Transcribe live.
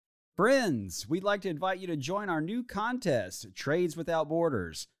Friends, we'd like to invite you to join our new contest, Trades Without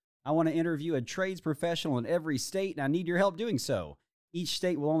Borders. I want to interview a trades professional in every state, and I need your help doing so. Each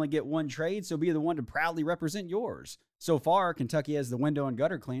state will only get one trade, so be the one to proudly represent yours. So far, Kentucky has the window and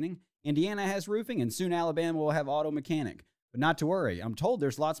gutter cleaning, Indiana has roofing, and soon Alabama will have auto mechanic. But not to worry, I'm told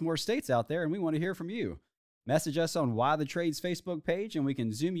there's lots more states out there, and we want to hear from you. Message us on Why the Trades Facebook page, and we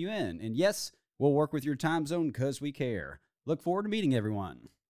can zoom you in. And yes, we'll work with your time zone because we care. Look forward to meeting everyone.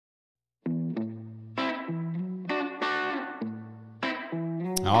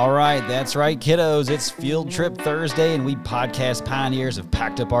 All right, that's right, kiddos. It's Field Trip Thursday, and we podcast pioneers have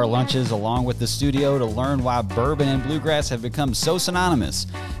packed up our lunches along with the studio to learn why bourbon and bluegrass have become so synonymous.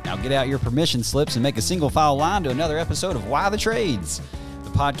 Now get out your permission slips and make a single file line to another episode of Why the Trades, the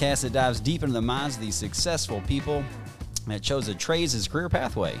podcast that dives deep into the minds of these successful people that chose the trades as a career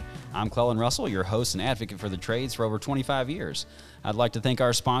pathway. I'm Clelland Russell, your host and advocate for the trades for over 25 years. I'd like to thank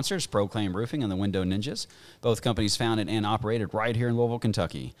our sponsors, Proclaim Roofing and the Window Ninjas, both companies founded and operated right here in Louisville,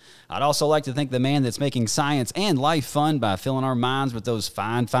 Kentucky. I'd also like to thank the man that's making science and life fun by filling our minds with those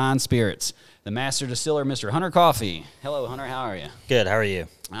fine, fine spirits, the Master Distiller, Mr. Hunter Coffey. Hello, Hunter. How are you? Good. How are you?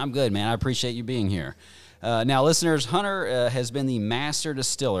 I'm good, man. I appreciate you being here. Now, listeners, Hunter has been the Master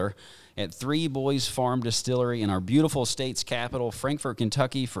Distiller at Three Boys Farm Distillery in our beautiful state's capital, Frankfort,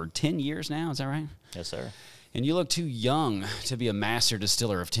 Kentucky, for 10 years now. Is that right? Yes, sir. And you look too young to be a master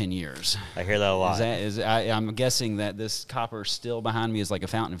distiller of 10 years. I hear that a lot. I'm guessing that this copper still behind me is like a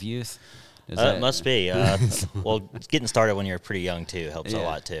fountain of youth. It must be. Well, getting started when you're pretty young, too, helps a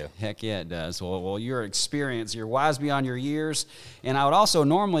lot, too. Heck yeah, it does. Well, your experience, you're wise beyond your years. And I would also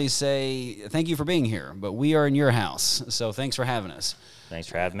normally say thank you for being here, but we are in your house, so thanks for having us. Thanks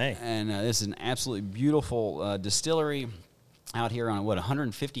for having me. And this is an absolutely beautiful distillery out here on,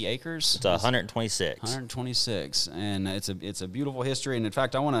 150 acres? It's 126. 126, and it's a beautiful history. And, in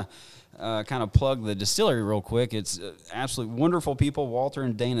fact, I want to kind of plug the distillery real quick. It's absolutely wonderful people. Walter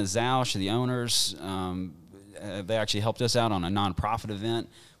and Dana Zausch, the owners, they actually helped us out on a nonprofit event,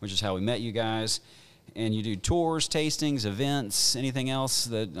 which is how we met you guys. And you do tours, tastings, events, anything else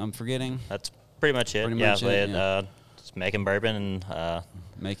that I'm forgetting? That's pretty much it. Just making bourbon and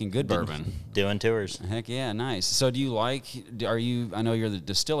making good bourbon. Doing tours. Heck yeah, nice. So I know you're the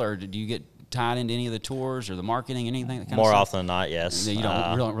distiller, do you get tied into any of the tours or the marketing, anything? That kind more of often than not, yes. You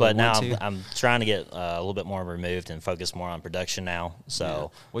don't really but now want to? I'm trying to get a little bit more removed and focus more on production now. So,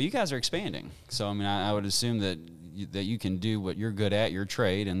 yeah. Well, you guys are expanding. So, I mean, I would assume that you can do what you're good at, your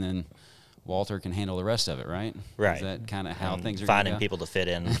trade, and then Walter can handle the rest of it, right? Right. Is that kind of how things are finding going people to fit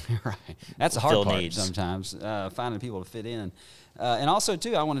in? Right. That's the hard part sometimes, finding people to fit in. And also,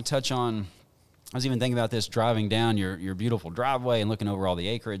 too, I want to touch on, I was even thinking about this driving down your beautiful driveway and looking over all the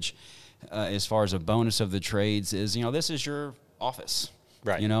acreage. As far as a bonus of the trades is, this is your office.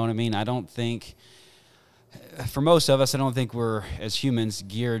 Right. You know what I mean? I don't think, for most of us, I don't think we're, as humans,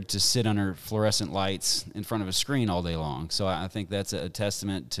 geared to sit under fluorescent lights in front of a screen all day long. So I think that's a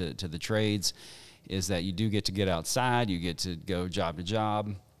testament to the trades, is that you do get outside, you get to go job to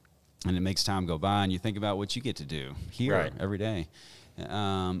job, and it makes time go by, and you think about what you get to do here every day.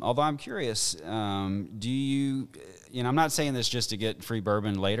 Although I'm curious, do you, I'm not saying this just to get free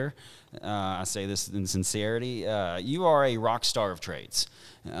bourbon later. I say this in sincerity. You are a rock star of trades.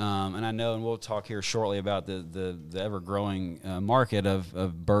 And I know, and we'll talk here shortly about the ever-growing market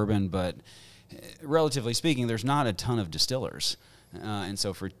of bourbon, but relatively speaking, there's not a ton of distillers. And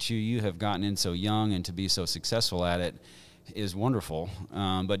so for you have gotten in so young and to be so successful at it is wonderful.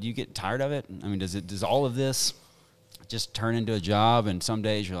 But do you get tired of it? I mean, does all of this just turn into a job, and some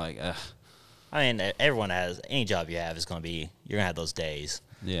days you're like, ugh? I mean, everyone has, any job you have is going to be, you're going to have those days.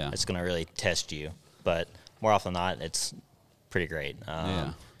 Yeah. It's going to really test you. But more often than not, it's pretty great.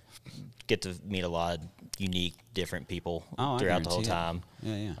 Get to meet a lot of unique, different people throughout the whole time.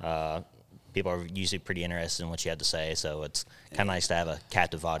 Yeah. People are usually pretty interested in what you have to say, so it's kind of nice to have a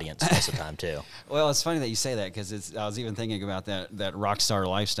captive audience most of the time, too. Well, it's funny that you say that, because I was even thinking about that rock star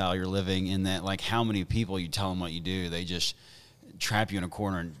lifestyle you're living in, that, like, how many people you tell them what you do, they just trap you in a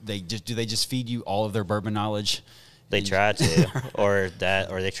corner, and they just feed you all of their bourbon knowledge? They try to, or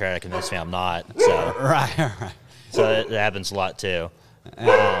they try to convince me I'm not. So Right. So it happens a lot, too.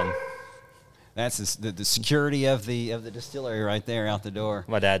 That's the security of the distillery right there out the door.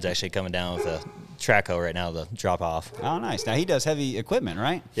 My dad's actually coming down with a track hoe right now to drop off. Oh, nice. Now, he does heavy equipment,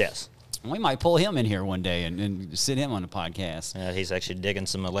 right? Yes. We might pull him in here one day and sit him on the podcast. He's actually digging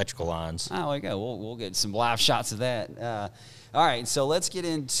some electrical lines. Oh, there you go. We'll get some live shots of that. All right, so let's get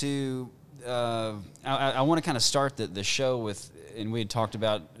into I want to kind of start the show with, and we had talked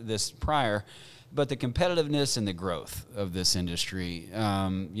about this prior, but the competitiveness and the growth of this industry,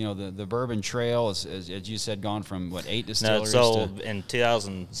 the bourbon trail is, as you said, gone from 8 distilleries? No, so in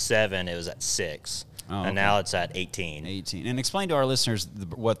 2007 it was at 6, and now it's at 18. 18. And explain to our listeners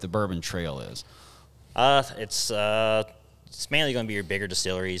what the bourbon trail is. It's mainly going to be your bigger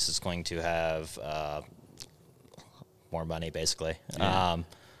distilleries. It's going to have more money, basically. Yeah.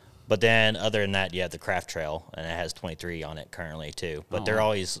 But then, other than that, you have the craft trail, and it has 23 on it currently too. But they're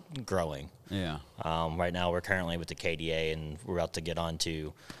always growing. Yeah. Right now, we're currently with the KDA, and we're about to get on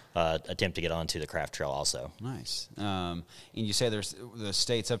to attempt to get onto the craft trail also. Nice. And you say there's the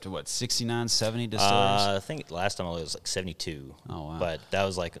state's up to 69, 70 distilleries? I think last time it was 72. Oh, wow. But that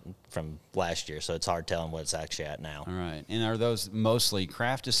was from last year, so it's hard telling what it's actually at now. All right. And are those mostly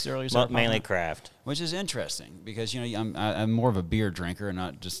craft distilleries? Mainly craft. Which is interesting because, I'm more of a beer drinker, and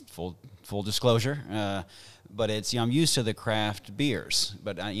not just full disclosure. But it's, I'm used to the craft beers.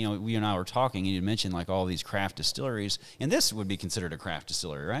 But, we and I were talking, and you mentioned all these craft distilleries. And this would be considered a craft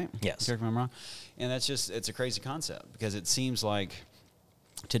distillery, right? Yes. Correct me if I'm wrong. And it's a crazy concept because it seems like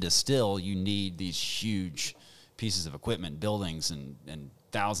to distill, you need these huge pieces of equipment, buildings, and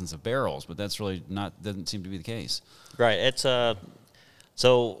thousands of barrels. But that's really doesn't seem to be the case. Right. It's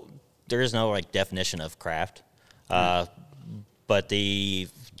so there is no definition of craft. But the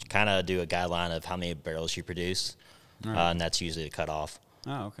kind of do a guideline of how many barrels you produce, and that's usually the cutoff.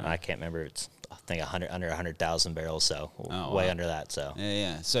 Oh, okay. I can't remember. It's I think under 100,000 barrels, so way under that. So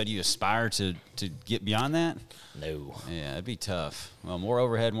yeah. So do you aspire to get beyond that? No. Yeah, it'd be tough. Well, more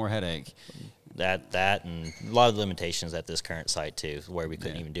overhead, more headache. That and a lot of limitations at this current site too, where we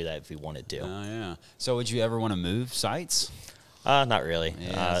couldn't even do that if we wanted to. Oh yeah. So would you ever want to move sites? Not really.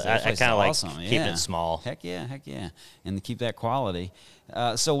 Yeah, I kind of awesome. keep it small. Heck yeah, and keep that quality.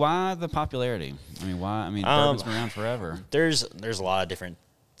 So why the popularity? Why? Bourbon's been around forever. There's a lot of different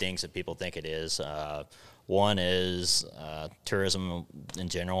things that people think it is. One is tourism in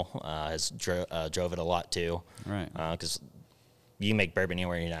general has drove it a lot too. Right. Because you can make bourbon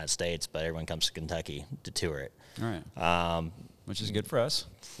anywhere in the United States, but everyone comes to Kentucky to tour it. Right. Which is good for us.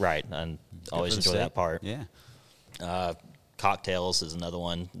 Right, and always enjoy that part. Yeah. Cocktails is another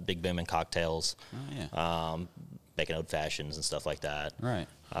one. Big boom in cocktails. Oh, yeah. Making old fashions and stuff like that. Right.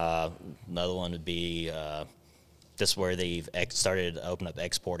 Another one would be just where they've started to open up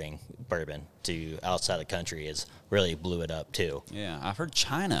exporting bourbon to outside the country is really blew it up too. Yeah, I've heard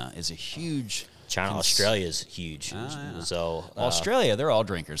China is a huge. Australia is huge. Oh, yeah. So Australia, they're all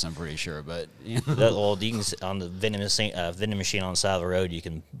drinkers, I'm pretty sure. But you can on the vending machine on the side of the road, you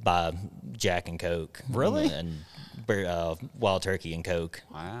can buy Jack and Coke. Really? And Wild Turkey and Coke.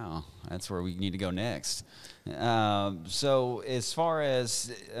 Wow, that's where we need to go next. So as far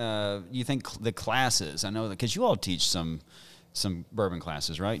as you think the classes, I know that because you all teach some bourbon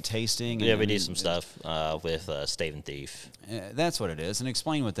classes, right? Tasting. Yeah, we do some stuff with Stave and Thief. That's what it is, and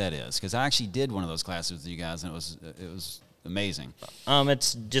explain what that is, because I actually did one of those classes with you guys, and it was amazing.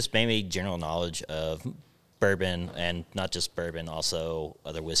 It's just mainly general knowledge of bourbon, and not just bourbon, also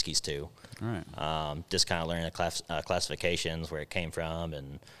other whiskeys too. Right. Just kind of learning the classifications, where it came from,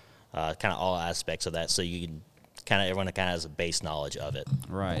 and kind of all aspects of that, so you can everyone kind of has a base knowledge of it.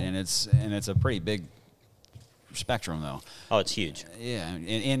 Right, and it's a pretty big spectrum though. Oh, it's huge. Yeah,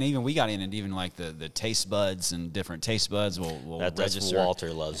 and even we got in, and even the taste buds and different taste buds will that's register.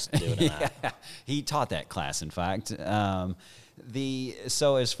 Walter loves doing that. He taught that class, in fact. So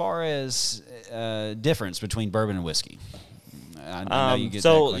as far as difference between bourbon and whiskey, I know you get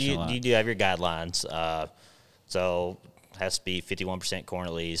that question a lot. You do have your guidelines. So has to be 51% corn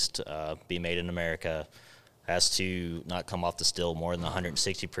at least, be made in America, has to not come off the still more than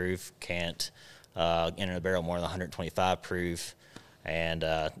 160 proof, can't enter the barrel more than 125 proof, and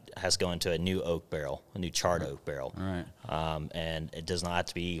has to go into a new oak barrel, a new charred oak barrel. Right. And it does not have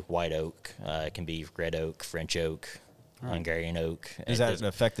to be white oak. It can be red oak, French oak, right. Hungarian oak. Does that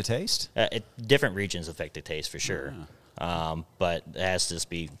affect the taste? Different regions affect the taste for sure. Yeah. But it has to just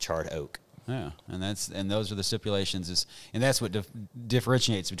be charred oak. Yeah, and those are the stipulations, and that's what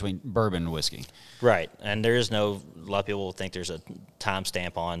differentiates between bourbon and whiskey. Right, and there is a lot of people think there's a time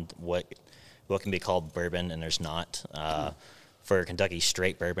stamp on what can be called bourbon, and there's not. For Kentucky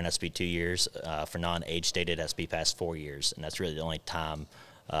straight bourbon, it has to be 2 years. For non-age stated, it has to be past 4 years, and that's really the only times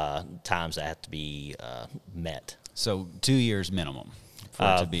that have to be met. So 2 years minimum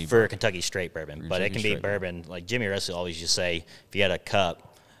for it to be for Kentucky straight bourbon, but it can be bourbon. Like Jimmy Russell always used to say, if you had a cup,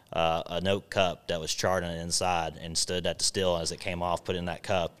 an oak cup that was charred on the inside and stood at the still as it came off, put in that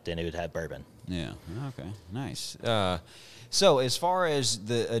cup, then it would have bourbon. Yeah. Okay. Nice. So as far as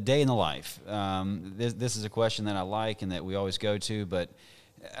a day in the life, this is a question that I like and that we always go to, but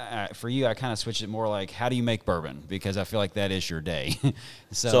for you, I kind of switched it more like, how do you make bourbon? Because I feel like that is your day.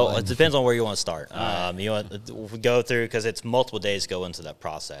 So it depends on where you want to start. You want to go through, because it's multiple days go into that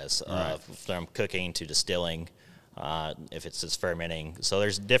process, from cooking to distilling, if it's just fermenting. So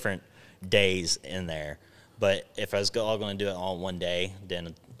there's different days in there. But if I was all going to do it all in one day,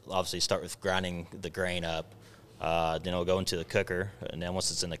 then obviously start with grinding the grain up. Then it'll go into the cooker, and then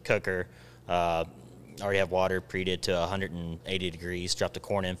once it's in the cooker, already have water preheated to 180 degrees. Drop the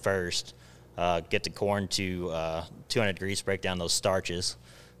corn in first. Get the corn to 200 degrees. Break down those starches.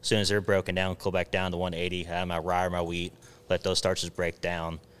 As soon as they're broken down, cool back down to 180. Add my rye or my wheat. Let those starches break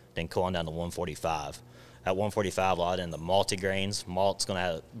down. Then cool on down to 145. At 145, I'll add in the malty grains. Malt's going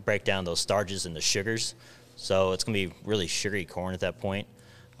to break down those starches into sugars. So it's going to be really sugary corn at that point.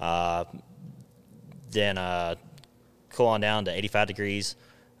 Then cool on down to 85 degrees.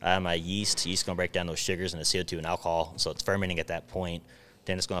 My yeast is going to break down those sugars into CO2 and alcohol, so it's fermenting at that point.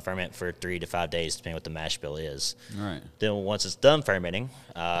 Then it's going to ferment for 3 to 5 days, depending what the mash bill is. All right. Then once it's done fermenting,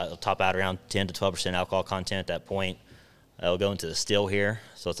 it'll top out around 10 to 12% alcohol content at that point. It'll go into the still here,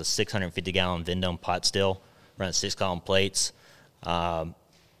 so it's a 650-gallon Vendome pot still, running 6-column plates.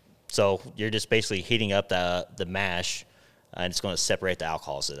 So you're just basically heating up the mash, and it's going to separate the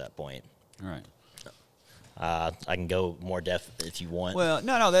alcohols at that point. All right. I can go more depth if you want. Well,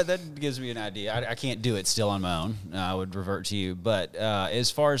 no, that gives me an idea. I can't do it still on my own. I would revert to you. But as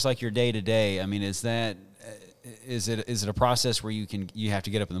far as like your day to day, I mean, is it a process where you have to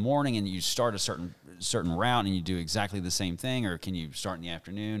get up in the morning and you start a certain route and you do exactly the same thing, or can you start in the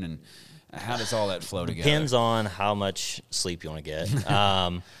afternoon, and how does all that flow together? Depends on how much sleep you want to get.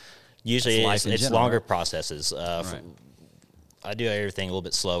 Usually it's longer processes. Right. I do everything a little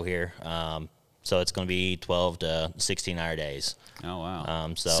bit slow here. So it's going to be 12 to 16-hour days. Oh,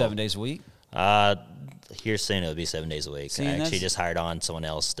 wow. So 7 days a week? Here soon it'll be 7 days a week. I actually just hired on someone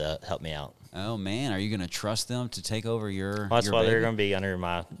else to help me out. Oh, man. Are you going to trust them to take over your That's your why baby? they're going to be under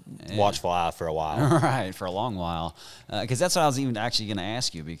my watchful eye for a while. Right, for a long while. Because that's what I was even actually going to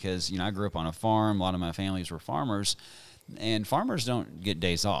ask you, because, I grew up on a farm. A lot of my families were farmers. And farmers don't get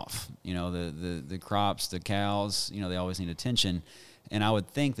days off. The crops, the cows, they always need attention. And I would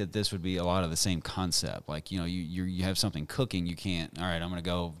think that this would be a lot of the same concept. Like, you have something cooking, you can't, all right, I'm going to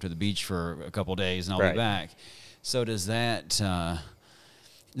go to the beach for a couple of days and I'll be back. So does that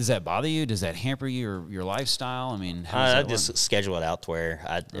bother you? Does that hamper your lifestyle? I mean, how does that I just schedule it out to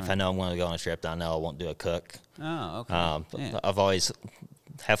where if I know I'm going to go on a trip, I know I won't do a cook. Oh, okay. I've always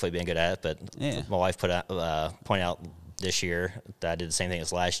halfway been good at it, but my wife pointed out this year that I did the same thing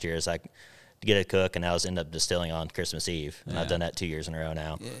as last year. Is like to get a cook, and I was end up distilling on Christmas Eve, and I've done that 2 years in a row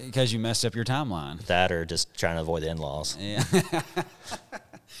now. Because you messed up your timeline. That, or just trying to avoid the in-laws. Yeah.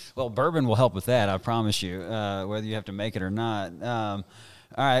 Well, bourbon will help with that, I promise you, whether you have to make it or not. All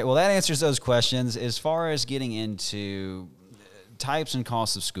right. Well, that answers those questions. As far as getting into types and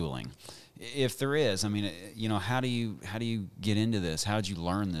costs of schooling, if there is, I mean, how do you get into this? How did you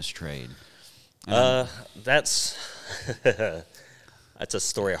learn this trade? That's a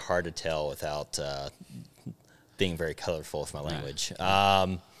story hard to tell without being very colorful with my language.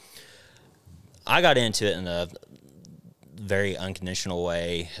 Right. I got into it in a very unconventional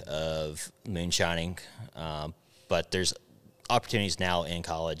way of moonshining, but there's opportunities now in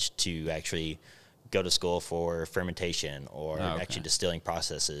college to actually go to school for fermentation or actually distilling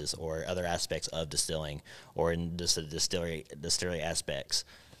processes or other aspects of distilling, or in just the distillery aspects.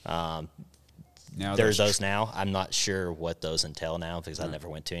 Now there's those now. I'm not sure what those entail now because I never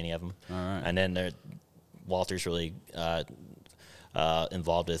went to any of them. All right. And then Walter's really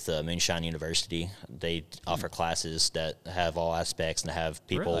involved with Moonshine University. They offer classes that have all aspects and have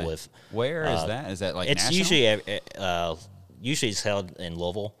people with. Where is that? Is that like it's national? Usually it's held in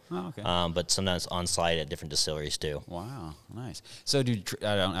Louisville. Oh, okay. But sometimes on site at different distilleries too. Wow, nice. So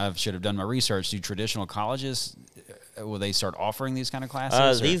I should have done my research. Do traditional colleges, will they start offering these kind of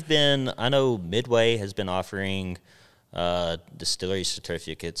classes? I know Midway has been offering distillery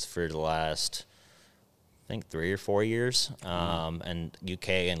certificates for the last, I think, 3 or 4 years. And UK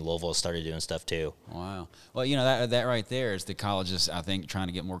and Louisville started doing stuff too. Wow. Well, that right there is the colleges, I think, trying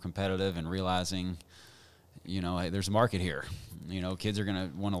to get more competitive and realizing, hey, there's a market here. Kids are going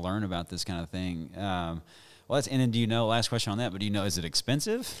to want to learn about this kind of thing. And then last question on that, but do you know, is it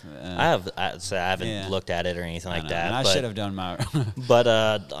expensive? I haven't looked at it or anything like that. And I should have done my. But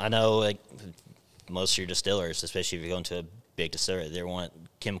I know, like, most of your distillers, especially if you go into a big distillery, they want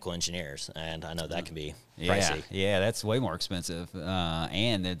chemical engineers, and I know that can be pricey. Yeah, that's way more expensive,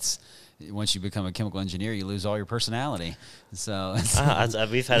 and once you become a chemical engineer, you lose all your personality. So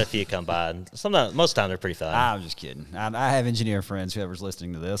we've had a few come by, and most of the time they're pretty fun. I'm just kidding. I have engineer friends, whoever's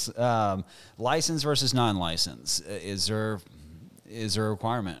listening to this. License versus non-license. Is there a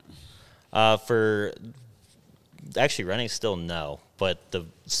requirement? For actually running, still no, but the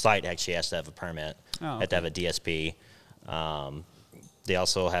site actually has to have a permit. Oh, okay. Have to have a DSP. They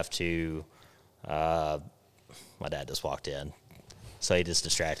also have to. My dad just walked in, so he just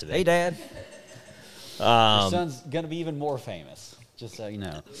distracted me. Hey, Dad. Your son's gonna be even more famous. Just so you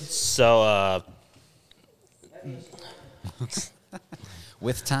know. So.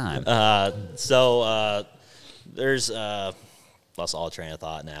 With time. There's lost all train of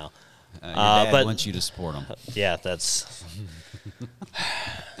thought now. Your dad wants you to support him. Yeah, that's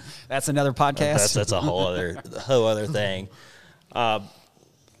another podcast. That's a whole other thing.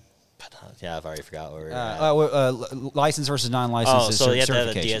 Yeah, I've already forgot where we were at. License versus non-license. So you have to have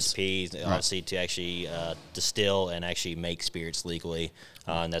a DSP, obviously, to actually distill and actually make spirits legally.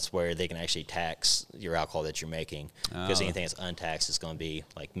 And that's where they can actually tax your alcohol that you're making. Because anything that's untaxed is going to be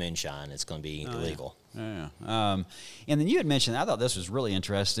like moonshine. It's going to be illegal. Yeah. And then you had mentioned, I thought this was really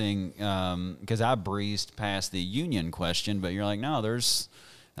interesting because I breezed past the union question, but you're like, no,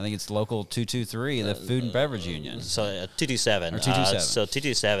 I think it's local 223, the Food and Beverage Union. So 227. Or 227. So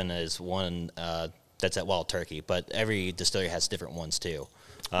 227 is one that's at Wild Turkey, but every distillery has different ones too.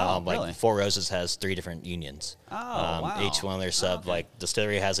 Really? Like Four Roses has 3 different unions. Wow. Each one of their like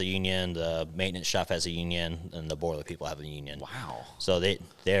distillery has a union, the maintenance shop has a union, and the boiler people have a union. Wow. So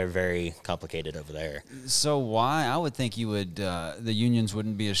they're very complicated over there. So why? I would think you would the unions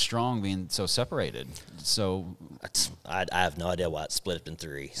wouldn't be as strong being so separated. So I have no idea why it's split up in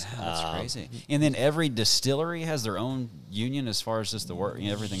 3. That's crazy. And then every distillery has their own union as far as just the work and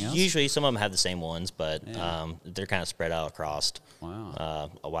everything else? Usually some of them have the same ones, but they're kind of spread out across a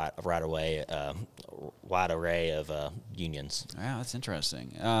wide array of unions. Wow, that's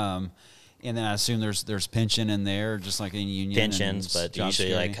interesting. And then I assume there's pension in there, just like any union. Pensions, but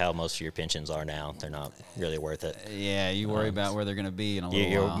usually like how most of your pensions are now, they're not really worth it. Yeah, you worry about where they're going to be in a little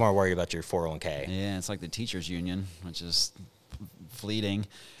You're while. more worried about your 401k. Yeah, it's like the teachers union, which is fleeting.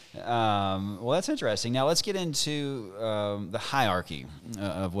 Well, that's interesting. Now let's get into the hierarchy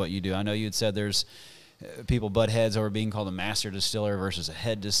of what you do. I know you had said there's people butt heads over being called a master distiller versus a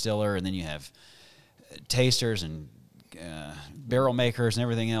head distiller, and then you have tasters and barrel makers and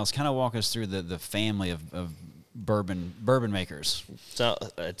everything else. Kind of walk us through the family of bourbon makers. So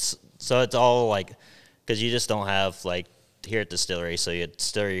it's all like, because you just don't have like here at distillery. So at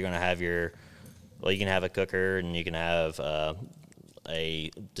distillery you're going to have you can have a cooker, and you can have a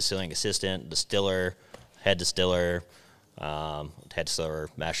distilling assistant, distiller, head distiller,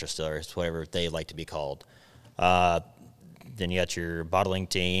 master distiller, it's whatever they like to be called. Then you got your bottling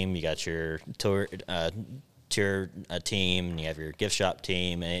team, you got your tour team, and you have your gift shop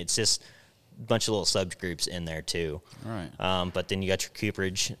team, and it's just a bunch of little subgroups in there too. Right. But then you got your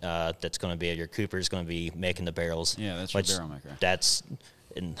cooperage. That's going to be your cooper's going to be making the barrels. Yeah, that's your barrel maker. That's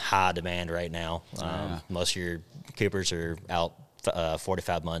in high demand right now. Most of your coopers are out 4 to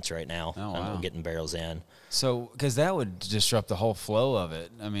 5 months right now. Oh, wow. Getting barrels in. So, because that would disrupt the whole flow of it.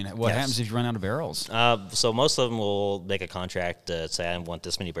 I mean, what happens if you run out of barrels? So most of them will make a contract to say, I want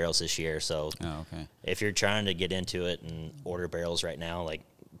this many barrels this year. So if you're trying to get into it and order barrels right now, like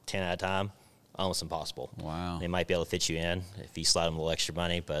 10 at a time, almost impossible. Wow. They might be able to fit you in if you slide them a little extra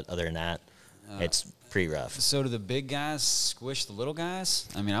money, but other than that, it's pretty rough. So do the big guys squish the little guys?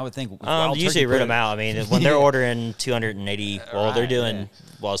 I mean, I would think usually root them out. I mean, when they're ordering 280, they're doing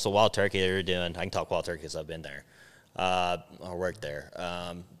so Wild Turkey. They're doing. I can talk Wild Turkey because I've been there. I worked there.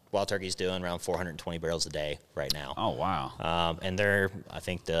 Wild Turkey's doing around 420 barrels a day right now. Oh wow! And they're, I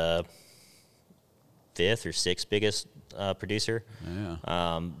think, the 5th or 6th biggest producer.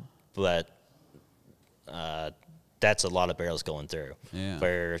 Yeah. But that's a lot of barrels going through. Yeah.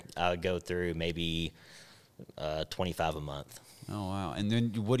 Where I would go through maybe 25 a month. Oh wow! And then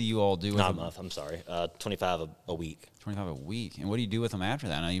what do you all do with Not them? a month. I'm sorry. 25 a week. 25 a week. And what do you do with them after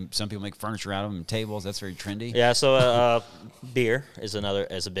that? I know some people make furniture out of them, tables. That's very trendy. Yeah. So beer is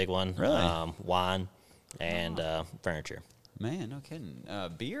a big one. Really? Wine and furniture. Man, no kidding.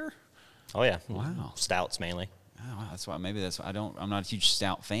 Beer? Oh yeah. Wow. Stouts mainly. Oh, wow. That's why. Maybe that's why I'm not a huge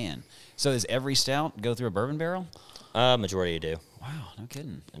stout fan. So does every stout go through a bourbon barrel? Majority do. Wow, no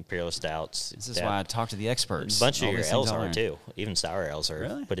kidding. Imperial stouts. This is why I talk to the experts. A bunch of All your these things ales I are learn. too. Even sour ales are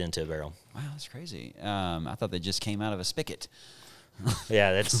Really? put into a barrel. Wow, that's crazy. I thought they just came out of a spigot.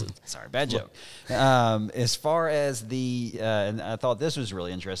 Yeah, that's Sorry, bad joke. As far as and I thought this was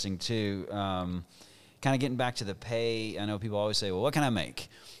really interesting too. kind of getting back to the pay, I know people always say, well, what can I make?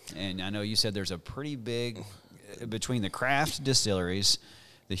 And I know you said there's a pretty big, between the craft distilleries,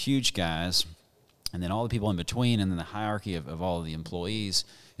 the huge guys, and then all the people in between, and then the hierarchy of all of the employees,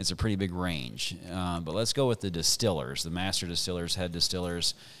 it's a pretty big range. But let's go with the distillers, the master distillers, head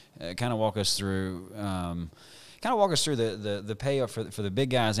distillers. Kind of walk us through the pay for the big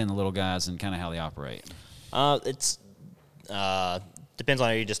guys and the little guys, and kind of how they operate. It's depends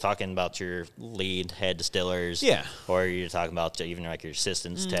on, are you just talking about your lead head distillers? Yeah. Or you're talking about even like your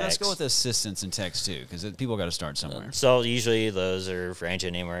assistants, techs? Let's go with assistants and techs too, because people got to start somewhere. So usually those are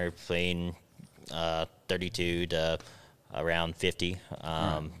ranging anywhere between 32 to around 50.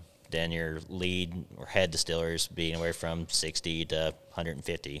 Right. Then your lead or head distillers be anywhere from 60 to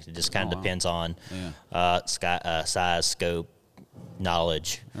 150. It just kind of depends on size, scope,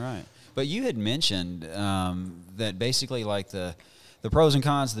 knowledge. All right. But you had mentioned that basically like the pros and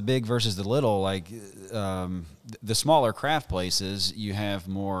cons, the big versus the little, like the smaller craft places, you have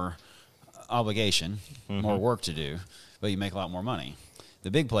more obligation, more work to do, but you make a lot more money.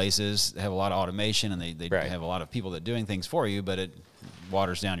 The big places have a lot of automation, and they have a lot of people that are doing things for you, but it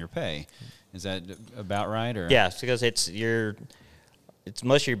waters down your pay. Is that about right? Or yeah, because it's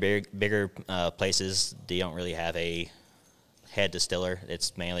most of your bigger places. They don't really have a head distiller.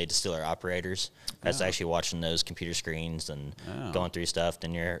 It's mainly distiller operators. That's actually watching those computer screens and going through stuff.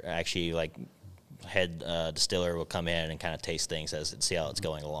 Then you're actually like head distiller will come in and kind of taste things as see how it's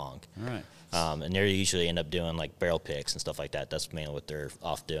going along. All right. And they usually end up doing like barrel picks and stuff like that. That's mainly what they're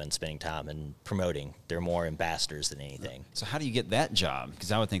off doing, spending time and promoting. They're more ambassadors than anything. So how do you get that job?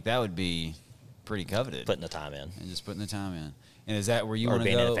 Because I would think that would be pretty coveted. Putting the time in. And just putting the time in. And is that where you want to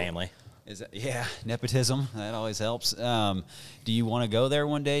go? Or being in a family. Is that, nepotism. That always helps. Do you want to go there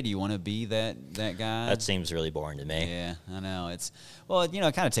one day? Do you want to be that guy? That seems really boring to me. Yeah, I know. It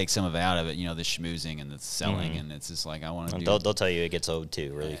kind of takes some of it out of it, the schmoozing and the selling, and it's just like I want to do. They'll tell you it gets old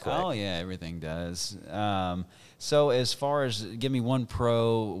too really quick. Oh, yeah, everything does. So as far as, give me one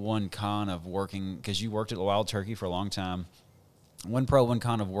pro, one con of working, because you worked at Wild Turkey for a long time. One pro, one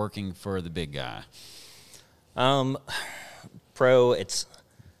con of working for the big guy. Pro,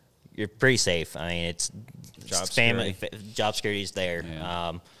 you're pretty safe. I mean, it's job security is there.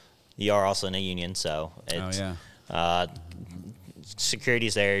 Yeah. You are also in a union, so it's,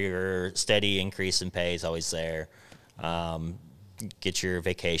 security's there. Your steady increase in pay is always there. Get your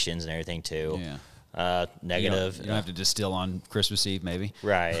vacations and everything too. Yeah. Negative. You don't have to distill on Christmas Eve, maybe.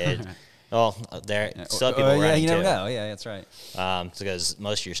 Right. There some people you never know. Yeah, that's right. Because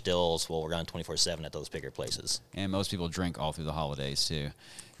most of your stills will run 24/7 at those bigger places, and most people drink all through the holidays too.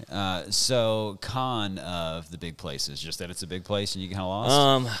 So con of the big places, just that it's a big place and you get kind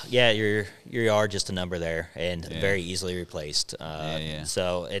of lost. Yeah, you are just a number there and very easily replaced.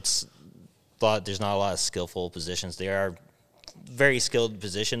 So there's not a lot of skillful positions. There are very skilled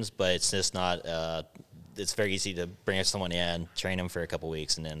positions, but it's just not. It's very easy to bring someone in, train them for a couple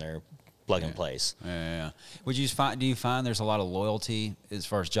weeks, and then they're plug and place. Yeah. Do you find there's a lot of loyalty as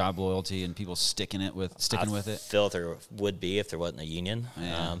far as job loyalty and people sticking with it? I feel there would be if there wasn't a union,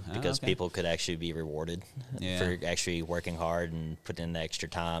 because people could actually be rewarded for actually working hard and putting in the extra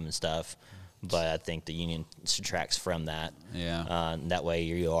time and stuff. But I think the union subtracts from that. Yeah. That way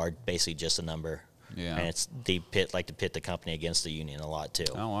you are basically just a number. Yeah. And it's to pit the company against the union a lot too.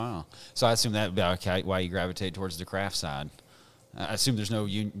 Oh wow! So I assume that would be why you gravitate towards the craft side. I assume there's no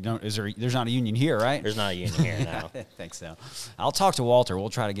union. There's not a union here, right? There's not a union here, no. I think so. I'll talk to Walter. We'll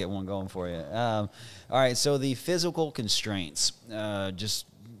try to get one going for you. All right. So the physical constraints, just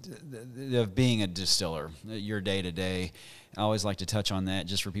of being a distiller, your day to day. I always like to touch on that,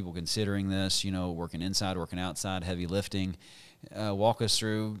 just for people considering this. Working inside, working outside, heavy lifting. Walk us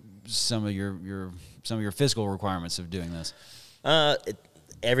through some of your physical requirements of doing this.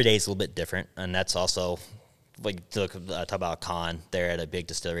 Every day is a little bit different, and that's also. Talk about a con there at a big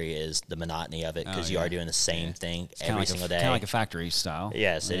distillery is the monotony of it, because you are doing the same thing every single day. Kind of like a factory style.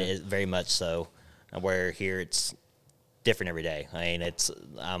 Yes, it is very much so. Where here it's different every day. I mean,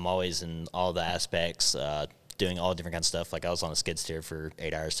 I'm always in all the aspects, doing all different kinds of stuff. Like I was on a skid steer for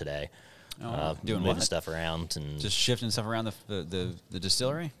 8 hours today, doing moving stuff around and just shifting stuff around the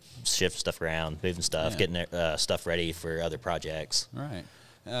distillery. Shift stuff around, moving stuff, getting stuff ready for other projects. Right.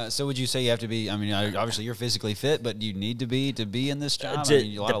 So would you say you have to be, obviously you're physically fit, but do you need to be in this job?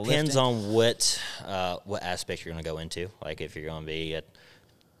 Depends on what aspect you're going to go into. Like if you're going to be a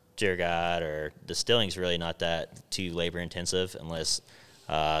tour guide, or distilling is really not that too labor intensive unless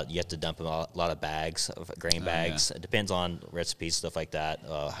you have to dump a lot of bags, of grain bags. It depends on recipes, stuff like that,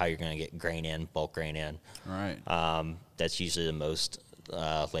 how you're going to get grain in, bulk grain in. Right. That's usually the most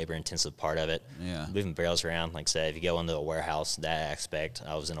labor-intensive part of it. Yeah. Moving barrels around, like I said, if you go into a warehouse, that aspect,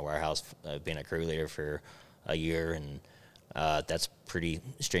 I was in a warehouse being a crew leader for a year, and that's pretty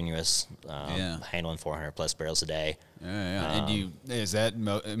strenuous, handling 400-plus barrels a day. Yeah.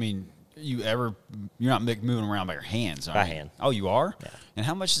 And you're not moving around by your hands, are you? By hand. Oh, you are? Yeah. And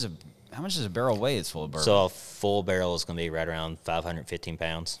how much does a barrel weigh that's full of bourbon? So a full barrel is going to be right around 515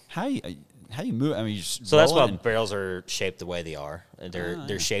 pounds. How you move? I mean, you just So that's why roll it barrels are shaped the way they are.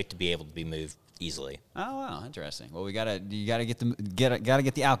 They're shaped to be able to be moved easily. Oh wow, interesting. Well, you gotta get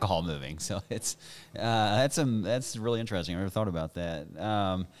the alcohol moving. So it's that's really interesting. I never thought about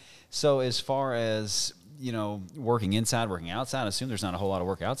that. So as far as working inside, working outside, I assume there's not a whole lot of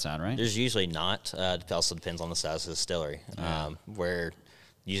work outside, right? There's usually not. It also depends on the size of the distillery. Where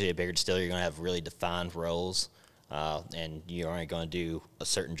usually a bigger distillery, you're going to have really defined roles, and you're only going to do a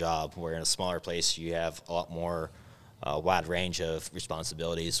certain job. Where in a smaller place, you have a lot more wide range of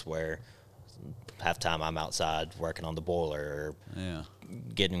responsibilities. Where half the time I'm outside working on the boiler, or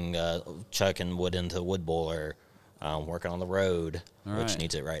getting chucking wood into the wood boiler, working on the road, which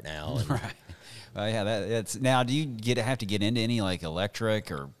needs it right now. And right. That's now. Do you have to get into any like electric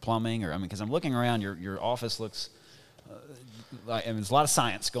or plumbing, or because I'm looking around, your office looks there's a lot of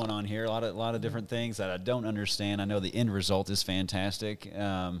science going on here, a lot of different things that I don't understand. I know the end result is fantastic,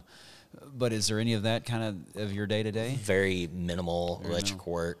 but is there any of that kind of your day to day? Very minimal electric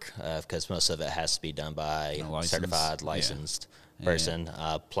work, because most of it has to be done by a certified, licensed person.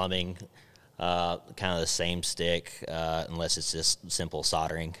 Plumbing, kind of the same stick, unless it's just simple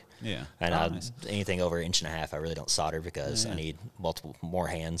soldering. Yeah. And anything over 1.5 inches, I really don't solder because I need more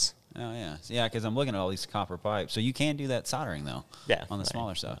hands. Oh, yeah. Yeah, because I'm looking at all these copper pipes. So you can do that soldering, though, on the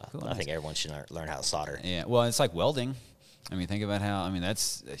smaller stuff. Cool, I think everyone should learn how to solder. Yeah, well, it's like welding. I mean, think about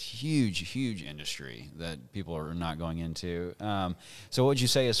that's a huge industry that people are not going into. So what would you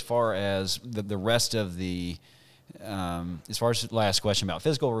say as far as the rest of the as far as the last question about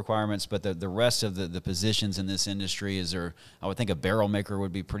physical requirements, but the rest of the positions in this industry, is there, I would think a barrel maker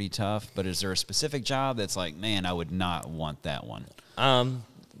would be pretty tough, but is there a specific job that's like, man, I would not want that one?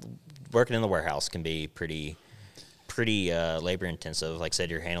 Working in the warehouse can be pretty labor intensive. Like I said,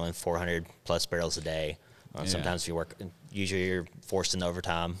 you're handling 400 plus barrels a day. Sometimes usually you're forced into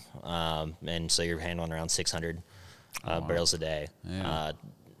overtime, and so you're handling around 600 barrels a day. Yeah.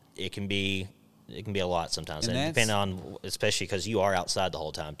 It can be a lot sometimes, and depending on, especially because you are outside the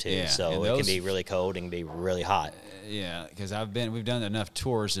whole time too. Yeah. So it can be really cold and can be really hot. Yeah, because we've done enough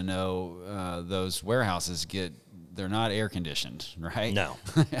tours to know those warehouses they're not air conditioned, right? No,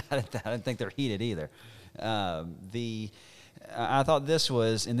 I didn't think they're heated either. I thought this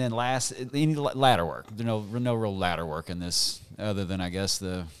was, and then any ladder work. There's no real ladder work in this, other than I guess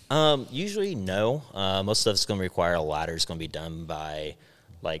the. Usually no. Most of it's going to require a ladder. It's going to be done by,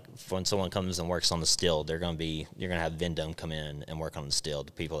 like, when someone comes and works on the still, you're going to have Vendome come in and work on the still,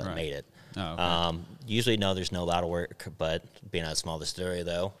 the people that made it. Oh, okay. Usually no, there's no ladder work, but being a small distillery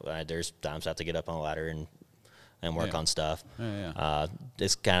though, there's times I have to get up on a ladder and work on stuff.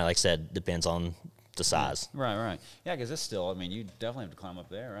 It's kind of, like I said, depends on the size. Right. Yeah, because it's still, you definitely have to climb up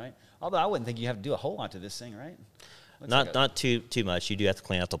there, right? Although I wouldn't think you have to do a whole lot to this thing, right? Not too much. You do have to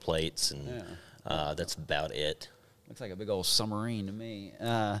clean out the plates, and that's about it. Looks like a big old submarine to me.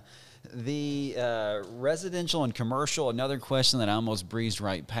 The residential and commercial, another question that I almost breezed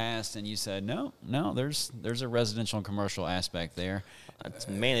right past, and you said, no, there's a residential and commercial aspect there. It's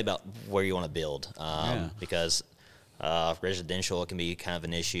mainly about where you want to build, because residential can be kind of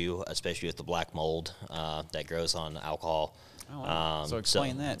an issue, especially with the black mold that grows on alcohol. Oh, wow. So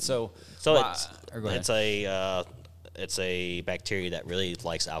explain that. So it's a bacteria that really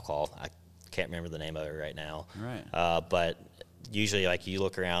likes alcohol. I can't remember the name of it right now. Right. But usually, like, you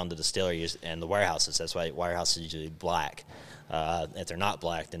look around the distilleries and the warehouses. That's why warehouses are usually black. If they're not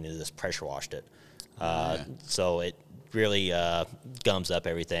black, then they just pressure washed it. So it really gums up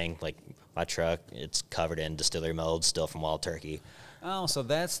everything. Like my truck, it's covered in distillery mold still from Wild Turkey. Oh, so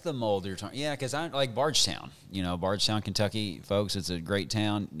that's the mold you're talking. Yeah, because I like Bardstown. Bardstown, Kentucky, folks. It's a great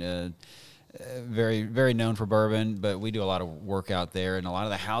town. Very, very known for bourbon, but we do a lot of work out there, and a lot of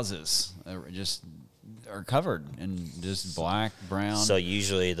the houses are covered in just black, brown. So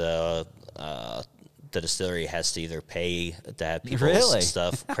usually the distillery has to either pay to have people's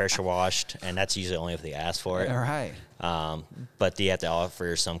stuff pressure washed, and that's usually only if they ask for it. All right. But you have to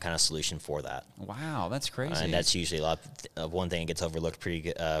offer some kind of solution for that. Wow, that's crazy. And that's usually one thing that gets overlooked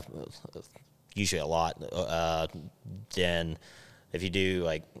usually a lot. Then if you do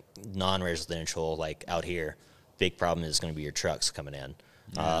like non-residential, like out here, big problem is going to be your trucks coming in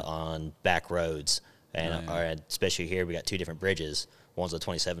on back roads. And especially here, we got two different bridges. One's a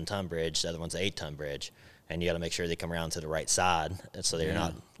 27-ton bridge, the other one's an 8-ton bridge, and you got to make sure they come around to the right side, so they're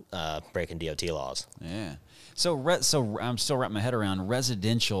not breaking DOT laws. Yeah. So I'm still wrapping my head around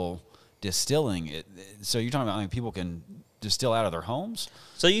residential distilling. So you're talking about, I mean, people can distill out of their homes?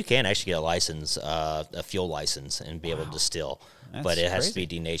 So you can actually get a license, a fuel license, and be able to distill, but it has to be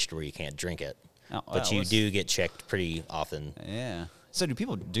denatured where you can't drink it. Oh, but you do get checked pretty often. Yeah. So do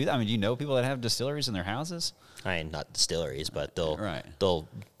people do that? I mean, do you know people that have distilleries in their houses? I mean, not distilleries, but they'll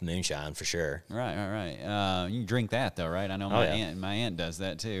moonshine for sure. Right. You can drink that though, right? I know my aunt does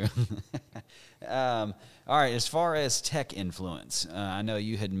that too. All right. As far as tech influence, I know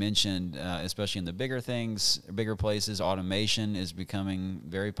you had mentioned, especially in the bigger things, bigger places, automation is becoming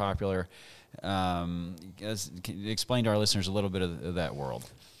very popular. Can you explain to our listeners a little bit of that world?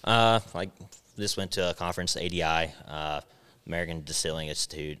 Like this went to a conference, ADI, American Distilling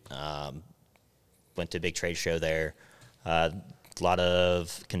Institute. Went to a big trade show there. A lot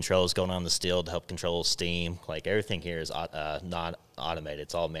of controls going on in the still to help control steam. Like everything here is not automated;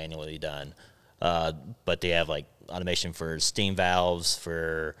 it's all manually done. But they have like automation for steam valves,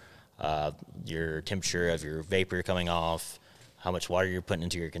 for your temperature of your vapor coming off, how much water you're putting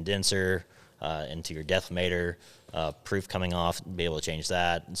into your condenser, into your defibrillator, proof coming off, be able to change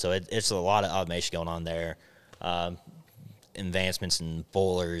that. And so it's a lot of automation going on there. Advancements in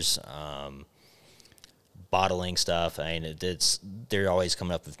boilers, bottling stuff. I mean, they're always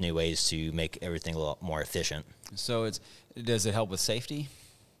coming up with new ways to make everything a lot more efficient. So does it help with safety?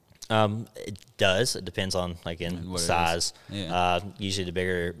 It does. It depends on, again, size. Yeah. Usually the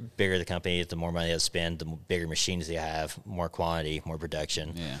bigger the company, the more money they spend, the bigger machines they have, more quantity, more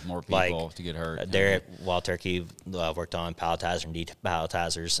production. Yeah, more people to get hurt. There at Wild Turkey, worked on palletizers and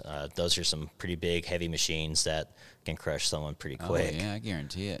depalletizers. Those are some pretty big, heavy machines that can crush someone pretty quick. Oh, yeah, I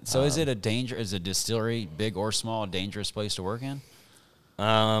guarantee it. So is a distillery, big or small, a dangerous place to work in?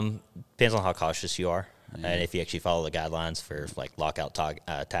 Depends on how cautious you are. Yeah. And if you actually follow the guidelines for like lockout,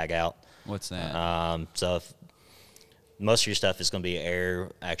 tag out. What's that? So if most of your stuff is going to be air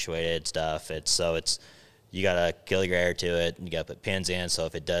actuated stuff. You got to kill your air to it. And you got to put pins in. So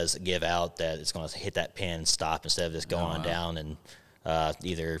if it does give out, that it's going to hit that pin and stop instead of just going on down and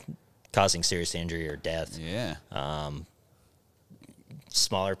either causing serious injury or death. Yeah.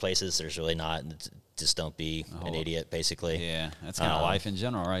 Smaller places, there's really not. Just don't be an idiot, basically. Yeah, that's kind of life in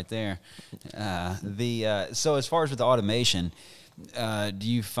general right there. So as far as with the automation, do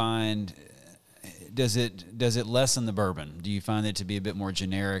you find, does it lessen the bourbon? Do you find it to be a bit more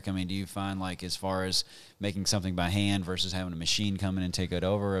generic? I mean, do you find, like, as far as making something by hand versus having a machine come in and take it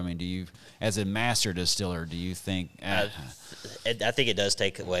over? I mean, do you, as a master distiller, do you think? I think it does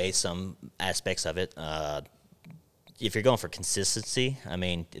take away some aspects of it. If you're going for consistency, I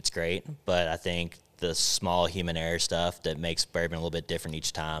mean, it's great, but I think the small human error stuff that makes bourbon a little bit different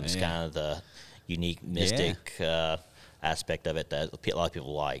each time is kind of the unique, mystic aspect of it that a lot of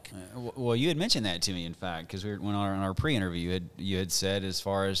people like. Well, you had mentioned that to me, in fact, because when on our pre-interview, you had said, as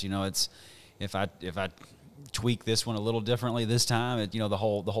far as, it's if I tweak this one a little differently this time, the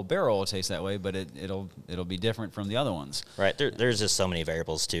whole barrel will taste that way, but it'll be different from the other ones. Right. There's just so many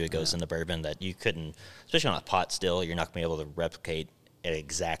variables too. It goes into bourbon that you couldn't, especially on a pot still, you're not gonna be able to replicate it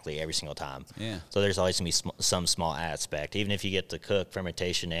exactly every single time. Yeah. So there's always gonna be some small aspect. Even if you get the cook,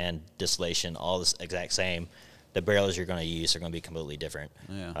 fermentation, and distillation all this exact same, the barrels you're gonna use are gonna be completely different.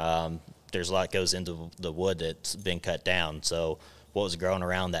 Yeah. There's a lot that goes into the wood that's been cut down. So what was growing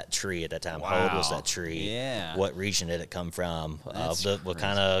around that tree at that time? Wow. How old was that tree? Yeah. What region did it come from? What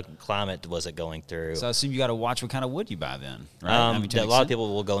kind of climate was it going through? So I assume you got to watch what kind of wood you buy then, right? A lot of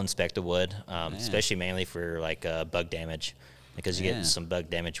people will go inspect the wood, especially mainly for like bug damage, because you get some bug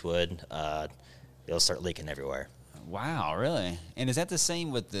damage wood, it'll start leaking everywhere. Wow, really? And is that the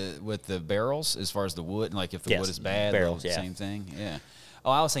same with the barrels as far as the wood? Like if the wood is bad, barrels, same thing? Yeah. Oh,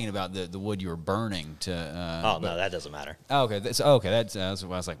 I was thinking about the wood you were burning to. No, that doesn't matter. Oh, okay. That's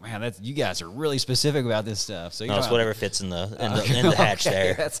why I was like, man, you guys are really specific about this stuff. So it's whatever fits in the hatch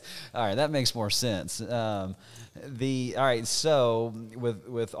there. All right. That makes more sense. All right. So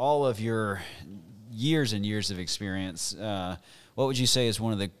with all of your years and years of experience, what would you say is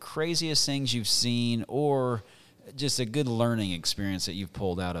one of the craziest things you've seen, or just a good learning experience that you've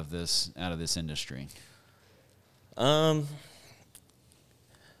pulled out of this industry?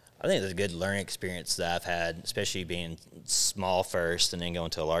 I think it's a good learning experience that I've had, especially being small first and then going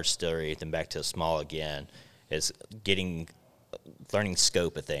to a large distillery, then back to a small again, is learning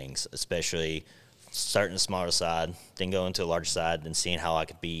scope of things, especially starting the smaller side, then going to a larger side, then seeing how I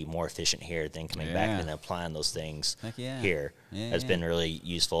could be more efficient here, then coming back and applying those things here has been really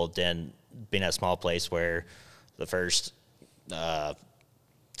useful. Then being at a small place where the first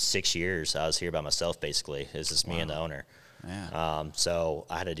 6 years I was here by myself, basically. It's just me and the owner. Yeah. So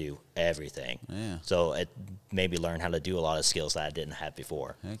I had to do everything. Yeah. So it made me learn how to do a lot of skills that I didn't have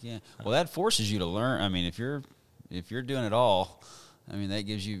before. Heck yeah. Well, that forces you to learn. I mean, if you're doing it all, I mean, that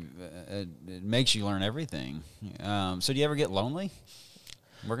gives you it makes you learn everything. So do you ever get lonely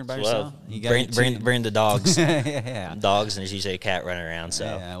working by yourself? You bring the dogs. Yeah. Dogs, and there's usually a cat running around. So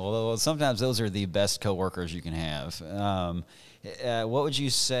yeah. Well, sometimes those are the best coworkers you can have. What would you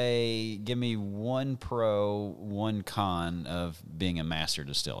say? Give me one pro, one con of being a master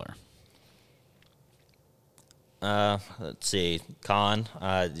distiller. Let's see. Con,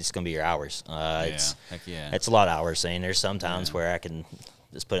 it's going to be your hours. Heck yeah. It's a lot of hours. And there's some times where I can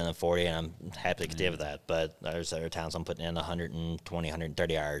just put in the 40 and I'm happy to give that. But there's other times I'm putting in 120,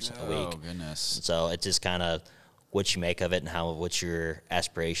 130 hours a week. Oh, goodness. So it's just kind of what you make of it and what your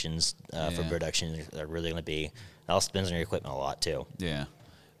aspirations for production are really going to be. It also depends on your equipment a lot, too. Yeah.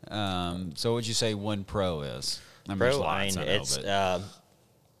 So what would you say one pro is? I mean, it's a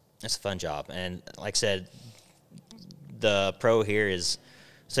fun job. And like I said, the pro here is,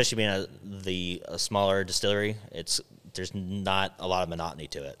 especially being a smaller distillery, there's not a lot of monotony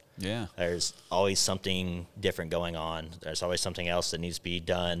to it. Yeah. There's always something different going on. There's always something else that needs to be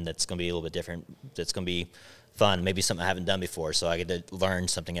done that's going to be a little bit different, that's going to be fun, maybe something I haven't done before, so I get to learn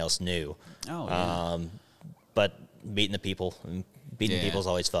something else new. Oh, yeah. But meeting the people, people is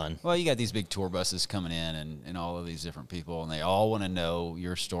always fun. Well, you got these big tour buses coming in and all of these different people, and they all want to know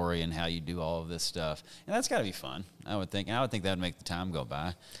your story and how you do all of this stuff. And that's got to be fun, I would think. And I would think that would make the time go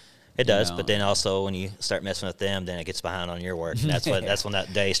by. It does, but then also when you start messing with them, then it gets behind on your work. And that's when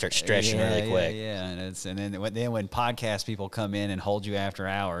that day starts stretching really quick. Yeah. And then when podcast people come in and hold you after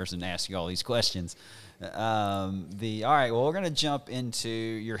hours and ask you all these questions. All right, well, we're going to jump into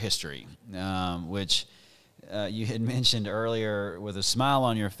your history, which you had mentioned earlier with a smile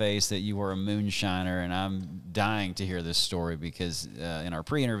on your face that you were a moonshiner, and I'm dying to hear this story because in our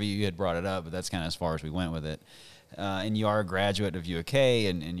pre-interview you had brought it up, but that's kind of as far as we went with it. And you are a graduate of UOK,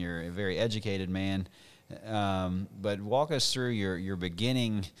 and you're a very educated man. But walk us through your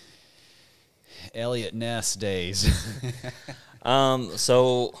beginning Elliot Ness days.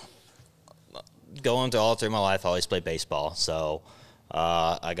 So going to all through my life, I always played baseball. So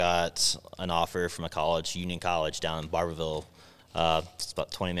I got an offer from a college, Union College, down in Barberville. It's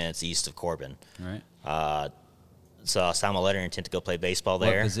about 20 minutes east of Corbin. Right. So I signed my letter of intent to go play baseball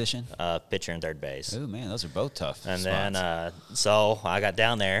there. What position? Pitcher and third base. Oh, man, those are both tough And spots. then, so I got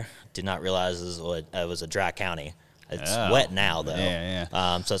down there, did not realize it was a dry county. It's wet now, though.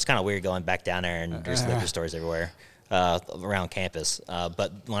 Yeah. So it's kind of weird going back down there, and there's liquor stores everywhere around campus.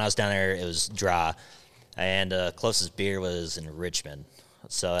 But when I was down there, it was dry. And closest beer was in Richmond.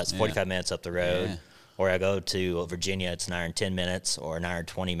 So that's 45 minutes up the road. Yeah. Or I go to Virginia, it's an hour and 10 minutes, or an hour and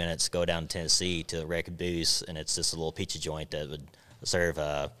 20 minutes, go down to Tennessee to Wreck and Booze, and it's just a little pizza joint that would serve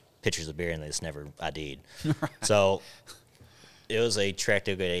pitchers of beer, and they just never ID'd. So it was a trek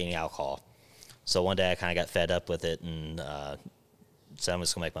to go to any alcohol. So one day I kind of got fed up with it and said I'm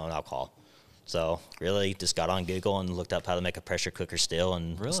just going to make my own alcohol. So really just got on Google and looked up how to make a pressure cooker still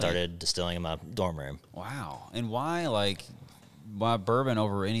and started distilling in my dorm room. Wow. And why bourbon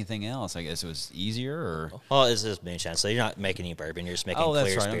over anything else? I guess it was easier, or? Well, it's just moonshine, so you're not making any bourbon. You're just making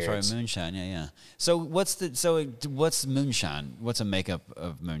clear spirits. I'm sorry, moonshine. Yeah. So what's moonshine? What's a makeup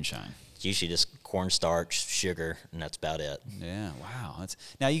of moonshine? It's usually just cornstarch, sugar, and that's about it. Yeah. Wow.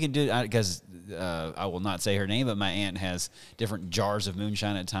 Now you can do, because I will not say her name, but my aunt has different jars of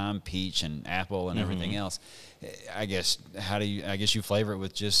moonshine at a time, peach and apple and everything else. I guess you flavor it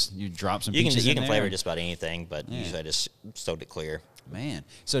with you drop some peaches in there? You can flavor just about anything, but usually I just soaked it clear. Man.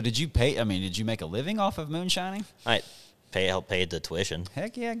 So did you make a living off of moonshining? I helped pay the tuition.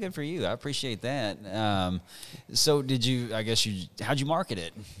 Heck yeah, good for you. I appreciate that. So how'd you market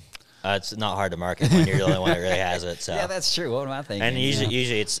it? It's not hard to market when you're the only one that really has it. So. Yeah, that's true. What am I thinking? And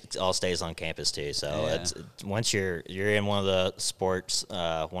usually it all stays on campus too. So it's once you're in one of the sports, one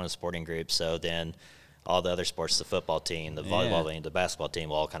of the sporting groups. So then all the other sports, the football team, the volleyball team, the basketball team,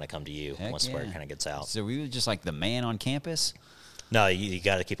 will all kind of come to you once the word kind of gets out. So were you just like the man on campus? No, you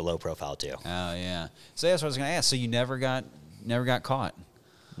got to keep a low profile too. Oh yeah. So that's what I was going to ask. So you never got caught?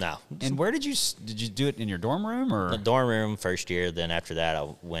 No. And where did you do it, in your dorm room, or? The dorm room first year. Then after that, I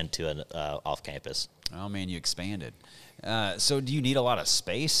went to an off campus. Oh man, you expanded. So do you need a lot of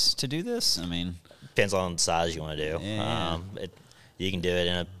space to do this? I mean, depends on the size you want to do. Yeah. You can do it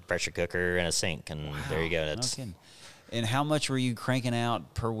in a pressure cooker and a sink, and there you go. That's no kidding. And how much were you cranking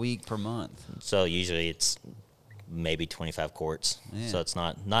out per week, per month? So usually it's maybe 25 quarts. Yeah. So it's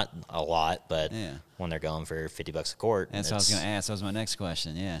not a lot, but when they're going for $50 a quart. That's what I was going to ask. That was my next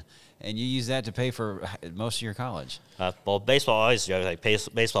question. Yeah. And you use that to pay for most of your college? Well, baseball always like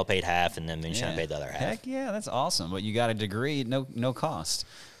baseball paid half, and then moonshine paid the other half. Heck yeah, that's awesome. But you got a degree, no cost,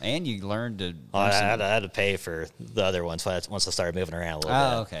 and you learned to. I had to pay for the other ones once I started moving around a little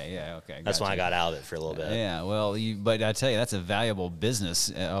bit. Oh, okay, yeah, okay. That's when I got out of it for a little bit. Yeah, well, but I tell you, that's a valuable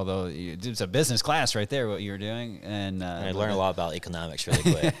business. Although it's a business class right there, what you were doing, and I learned a lot about economics really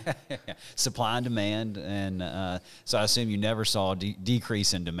quick. Supply and demand, and so I assume you never saw a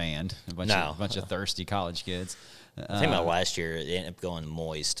decrease in demand. A bunch of thirsty college kids. I think about last year, it ended up going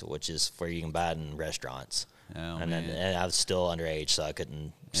moist, which is where you can buy it in restaurants. Oh, and I was still underage, so I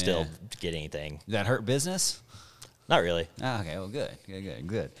couldn't still get anything. Did that hurt business? Not really. Oh, okay, well,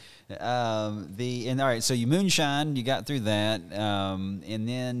 good. All right, so you moonshine, you got through that, and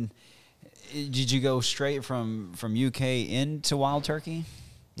then did you go straight from UK into Wild Turkey?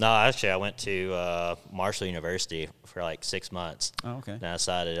 No, actually, I went to Marshall University for like 6 months. Oh, okay. And I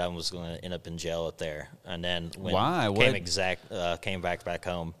decided I was going to end up in jail up there. And then when came back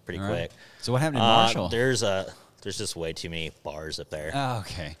home pretty quick. So what happened in Marshall? There's just way too many bars up there. Oh,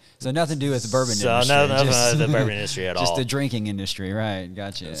 okay. So nothing to do with the bourbon industry. So nothing with the bourbon industry at all. Just the drinking industry, right?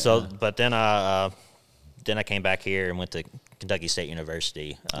 Gotcha. So, but then I came back here and went to Kentucky State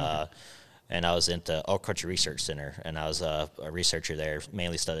University. Okay. And I was at the Aquaculture Research Center, and I was a researcher there,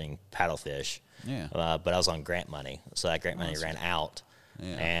 mainly studying paddlefish. Yeah. But I was on grant money, so that grant money ran out.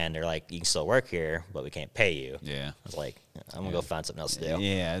 Yeah. And they're like, you can still work here, but we can't pay you. Yeah. I was like, I'm going to go find something else to do.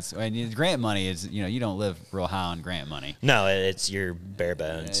 Yeah. And grant money is, you don't live real high on grant money. No, it's your bare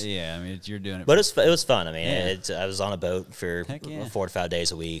bones. Yeah, I mean, you're doing it. But it was fun. I mean, I was on a boat for 4 to 5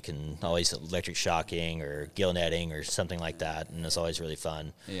 days a week, and always electric shocking or gill netting or something like that, and it's always really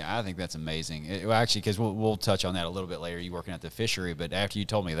fun. Yeah, I think that's amazing. Well, actually, because we'll touch on that a little bit later, you working at the fishery, but after you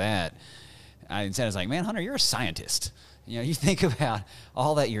told me that, I was like, man, Hunter, you're a scientist. You think about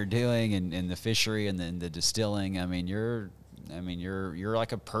all that you're doing in the fishery and then the distilling. I mean, you're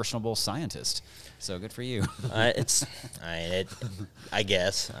like a personable scientist. So good for you. I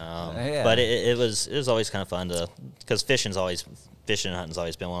guess. But it was always kind of fun because fishing and hunting's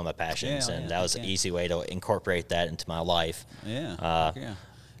always been one of my passions, and that was an easy way to incorporate that into my life. Yeah.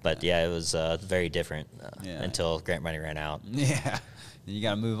 But it was very different until grant money ran out. Yeah. You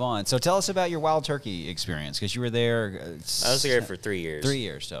got to move on. So tell us about your Wild Turkey experience, because you were there. I was there for 3 years. 3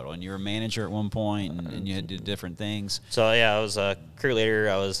 years total, and you were a manager at one point, and you had to do different things. So I was a crew leader.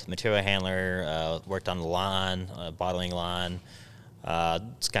 I was material handler. Worked on the line, bottling line.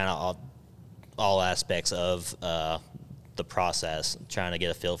 It's kind of all aspects of the process, trying to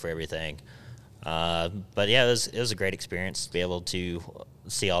get a feel for everything. But it was a great experience to be able to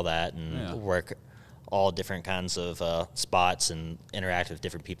see all that and work all different kinds of spots and interact with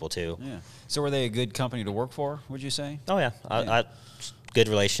different people too. Yeah. So were they a good company to work for, would you say? Oh, yeah. I good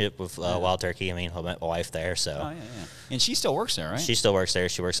relationship with Wild Turkey. I mean, I met my wife there, so. Oh, yeah. And she still works there, right? She still works there.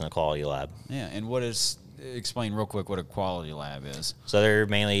 She works in the quality lab. Yeah. And explain real quick what a quality lab is. So they're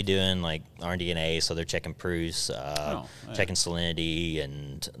mainly doing like RDNA, so they're checking proofs, checking salinity,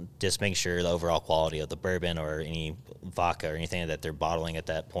 and just making sure the overall quality of the bourbon or any vodka or anything that they're bottling at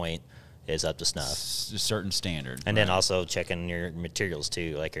that point is up to snuff. A certain standard. And then also checking your materials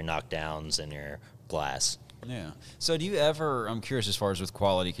too, like your knockdowns and your glass. Yeah. So do you ever, I'm curious as far as with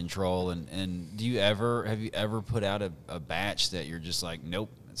quality control, and have you ever put out a batch that you're just like, nope,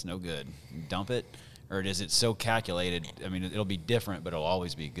 it's no good, dump it? Or is it so calculated, I mean, it'll be different, but it'll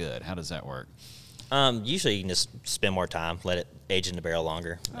always be good? How does that work? Usually you can just spend more time, let it age in the barrel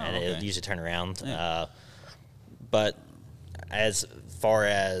longer, and it'll usually turn around. Yeah. But as far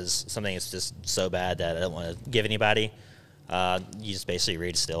as something that's just so bad that I don't want to give anybody, you just basically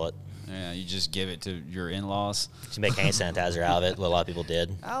redistill it. Yeah, you just give it to your in-laws. Just make hand sanitizer out of it, what a lot of people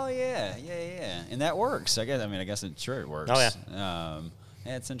did. Oh, yeah. And that works. I guess it works. Oh, yeah.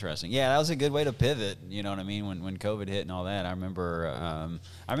 Yeah, it's interesting. Yeah, that was a good way to pivot, you know what I mean, when COVID hit and all that. I remember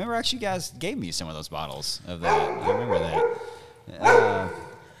actually you guys gave me some of those bottles of that. I remember that.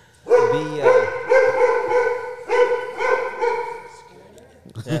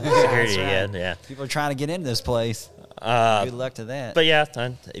 Security again, yeah. People are trying to get into this place. Good luck to that. But yeah,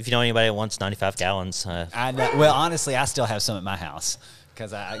 if you know anybody that wants 95 gallons. I know. Well, honestly, I still have some at my house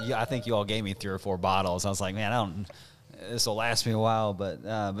because I think you all gave me 3 or 4 bottles. I was like, man, this will last me a while, but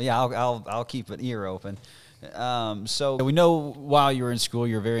yeah, I'll keep an ear open. So we know while you were in school,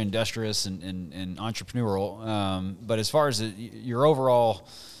 you're very industrious and entrepreneurial. But as far as your overall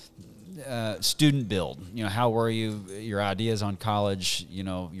student build, how were you? Your ideas on college,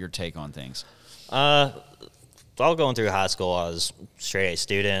 your take on things. all going through high school, I was straight A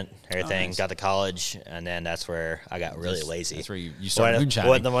student, everything, nice. got to college, and then that's where I got really lazy. That's where you started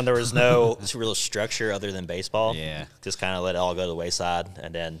moonshining. When there was no real structure other than baseball, Yeah. just kind of let it all go to the wayside,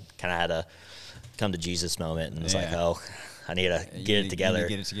 and then kind of had a come to Jesus moment, and it's like, oh, I need to get it together.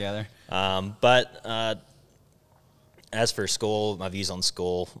 You need to get it together. But as for school, my views on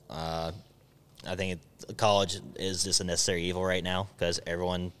school, I think college is just a necessary evil right now because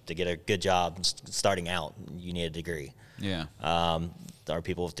everyone, to get a good job starting out, you need a degree. Yeah. Are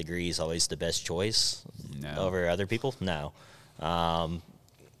people with degrees always the best choice No. over other people? No.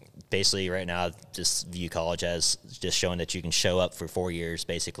 Basically, right now, I just view college as just showing that you can show up for 4 years,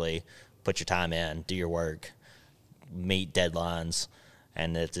 basically, put your time in, do your work, meet deadlines,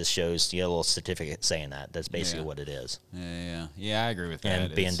 and it just shows you a little certificate saying that. That's basically what it is. Yeah, I agree with that.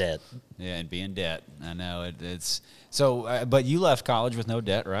 And be in debt. Yeah, and be in debt. I know it's so. But you left college with no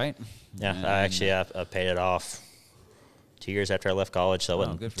debt, right? Yeah, I paid it off 2 years after I left college, so it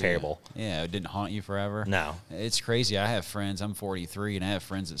wasn't good for terrible. You. Yeah, it didn't haunt you forever. No, it's crazy. I have friends. I'm 43, and I have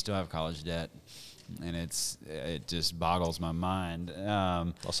friends that still have college debt, and it just boggles my mind.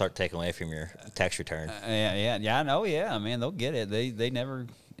 I'll start taking away from your tax return. Yeah. I know. Yeah, man, they'll get it. They never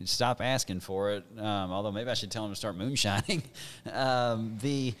stop asking for it. Although maybe I should tell them to start moonshining.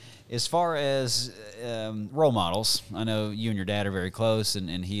 As far as role models, I know you and your dad are very close,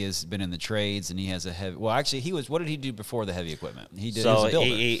 and he has been in the trades, and he has a heavy. Well, actually, he was. What did he do before the heavy equipment? He did. So he was a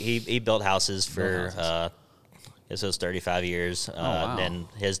builder. he built houses for. This was 35 years. Wow. Then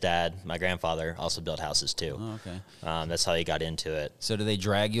his dad, my grandfather, also built houses too. Oh, okay. That's how he got into it. So do they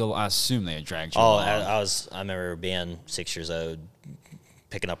drag you? I assume they dragged you. Oh, along. I remember being 6 years old,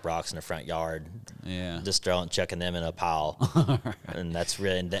 picking up rocks in the front yard. Yeah. Just chucking them in a pile, and that's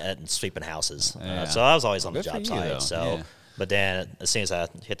really and sweeping houses. Yeah. So I was always on the Good for job you, though. site. So. Yeah. But then, as soon as I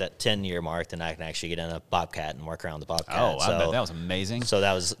hit that 10-year mark, then I can actually get in a Bobcat and work around the Bobcat. Oh, I bet that was amazing. So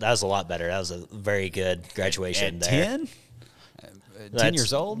that was a lot better. That was a very good graduation At there. 10? 10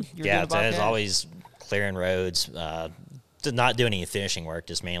 years old? Yeah, I was always clearing roads, not doing any finishing work,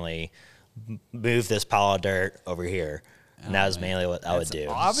 just mainly move this pile of dirt over here. And that was mainly what I would do.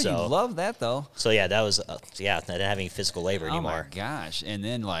 I mean, you love that, though. So, yeah, that was, I didn't have any physical labor anymore. Oh, my gosh. And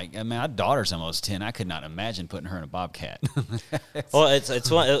then, my daughter's almost 10. I could not imagine putting her in a Bobcat. Well, it's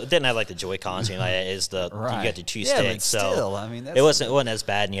one, it didn't have, the Joy-Cons. You get the two sticks. But still, I mean, it wasn't as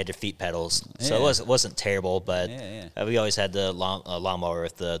bad, and you had your feet pedals. So it wasn't terrible, but we always had the lawnmower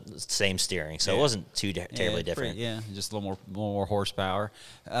with the same steering. So it wasn't too terribly different. Just a little more horsepower.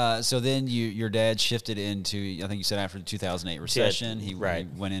 So then your dad shifted into, I think you said after the 2008 recession, he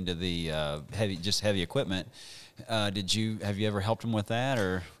went into the heavy equipment. Have you ever helped him with that,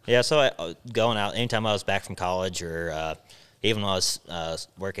 or? Yeah, so going out anytime I was back from college, or even when I was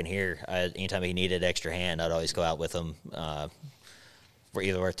working here, anytime he needed extra hand, I'd always go out with him for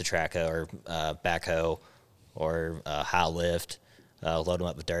either work the track or backhoe or high lift. Load him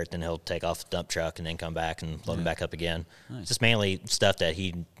up with dirt, then he'll take off the dump truck and then come back and load him back up again. Nice. Just mainly stuff that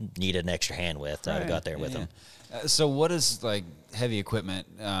he needed an extra hand with. I would go out there with him. So what is heavy equipment?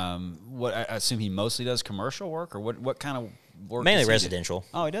 What I assume he mostly does commercial work, or what kind of work? Mainly residential.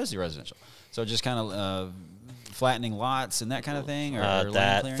 Oh, he does do residential. So just kind of flattening lots and that kind of thing, or that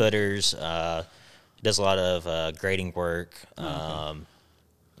land clearing? footers. He does a lot of grading work. Okay.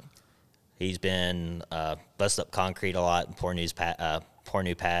 He's been bust up concrete a lot and pour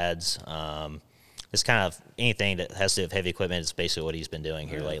new pads. It's kind of anything that has to do with heavy equipment is basically what he's been doing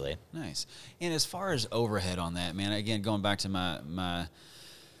here lately. Nice. And as far as overhead on that, man, again, going back to my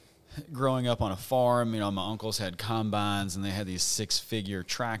growing up on a farm, my uncles had combines and they had these 6-figure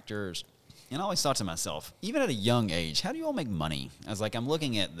tractors. And I always thought to myself, even at a young age, how do you all make money? I was like, I'm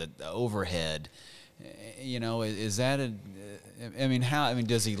looking at the overhead. Is that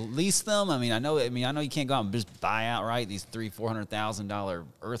does he lease them? I know you can't go out and just buy outright these $300,000-$400,000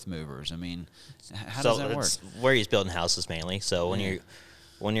 earth movers. How does that work? Where he's building houses mainly. So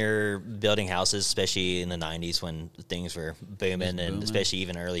when you're building houses, especially in the 90s when things were booming, and especially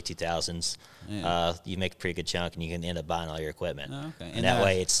even early 2000s, you make a pretty good chunk and you can end up buying all your equipment. Oh, okay. And that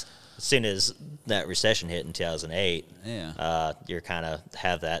way it's, as soon as that recession hit in 2008, you're kind of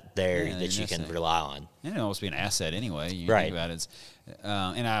have that there that you can rely on. And it'll almost be an asset anyway. You right. Think about it.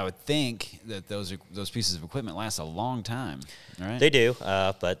 And I would think that those pieces of equipment last a long time, right? They do,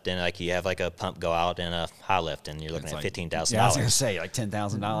 but then you have a pump go out and a high lift, and you're looking at $15,000. Yeah, I was going to say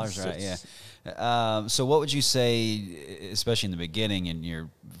 $10,000, right? Yeah. So what would you say, especially in the beginning, and you're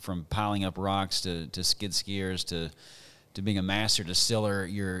from piling up rocks to skid skiers to being a master distiller,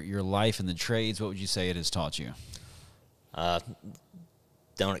 your life in the trades, what would you say it has taught you?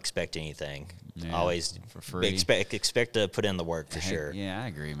 don't expect anything. Yeah, Always for free. Expect to put in the work for sure. Yeah, I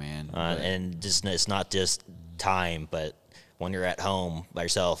agree, man. And just it's not just time, but when you're at home by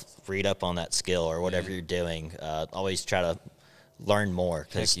yourself, read up on that skill or whatever you're doing. Always try to learn more,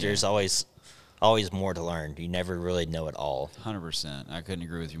 because there's always more to learn. You never really know it all. 100%. I couldn't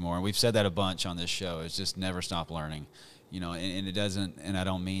agree with you more. And we've said that a bunch on this show. It's just never stop learning. And it doesn't, and I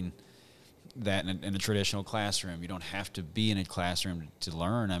don't mean that in a traditional classroom. You don't have to be in a classroom to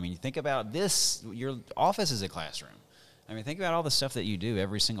learn. I mean, think about this. Your office is a classroom. I mean, think about all the stuff that you do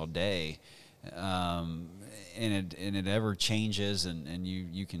every single day. And it ever changes, and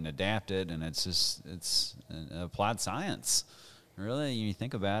you can adapt it, and it's an applied science. Really, you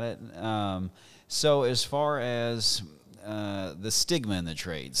think about it. So as far as the stigma in the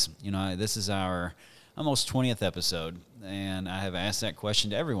trades, this is our almost 20th episode, and I have asked that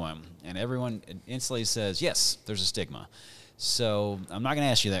question to everyone, and everyone instantly says, yes, there's a stigma. So I'm not going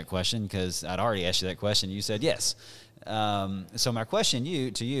to ask you that question, because I'd already asked you that question. You said yes. So my question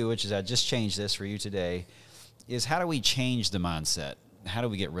to you, which is I just changed this for you today, is how do we change the mindset? How do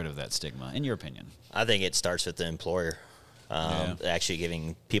we get rid of that stigma, in your opinion? I think it starts with the employer. Actually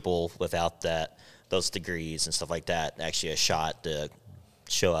giving people without those degrees and stuff like that actually a shot to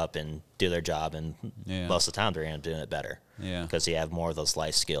show up and do their job, and most of the time they're going to doing it better. Because you have more of those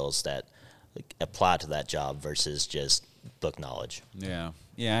life skills that apply to that job versus just book knowledge. Yeah,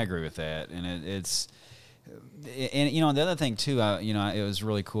 I agree with that, and it's the other thing too. It was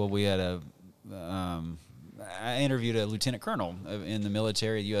really cool. We had I interviewed a lieutenant colonel in the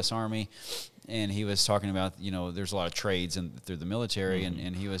military, the U.S. Army. And he was talking about, there's a lot of trades through the military,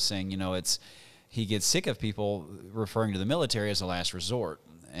 and he was saying, he gets sick of people referring to the military as a last resort.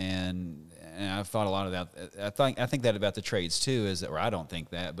 And I've thought a lot of that. I think that about the trades too, or I don't think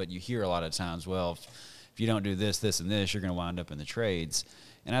that, but you hear a lot of times, well, if you don't do this, this, and this, you're going to wind up in the trades.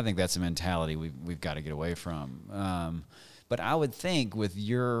 And I think that's a mentality we've got to get away from. But I would think with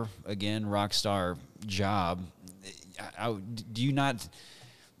your, again, rock star job, do you not...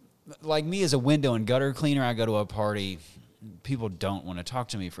 Like me as a window and gutter cleaner, I go to a party, people don't want to talk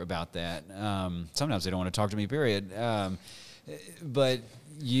to me about that. Sometimes they don't want to talk to me, period. But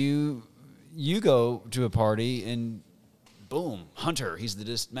you go to a party and boom, Hunter, he's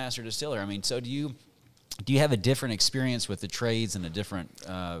the master distiller. I mean, so do you have a different experience with the trades and a different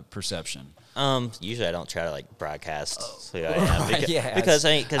perception? Usually I don't try to broadcast who I am because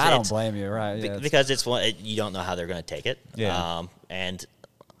I don't blame you, right? Because it's one, you don't know how they're going to take it. And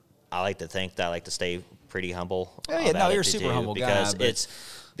I like to think that I like to stay pretty humble. You're a super humble guy.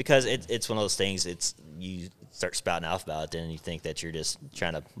 Because it's one of those things. You start spouting off about it, and you think that you're just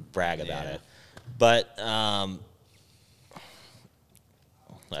trying to brag about it. But I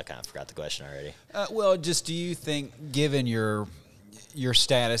kind of forgot the question already. Well, just do you think, given your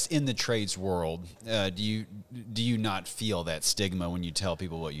status in the trades world, do you not feel that stigma when you tell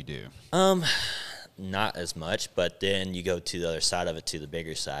people what you do? Not as much, but then you go to the other side of it, to the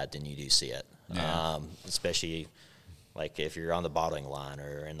bigger side, then you do see it. Especially like if you're on the bottling line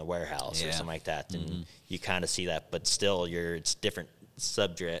or in the warehouse or something like that, then you kind of see that. But still, it's different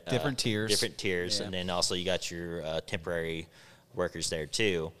subject, different tiers, and then also you got your temporary workers there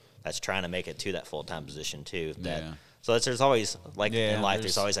too. That's trying to make it to that full-time position too. So there's always, in life,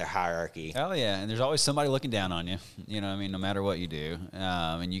 there's always a hierarchy. Oh, yeah, and there's always somebody looking down on you, no matter what you do,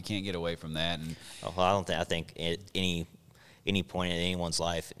 and you can't get away from that. And I think at any point in anyone's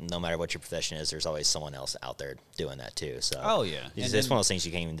life, no matter what your profession is, there's always someone else out there doing that too. So it's one of those things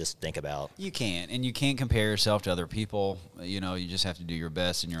you can't even just think about. You can't, and you can't compare yourself to other people. You just have to do your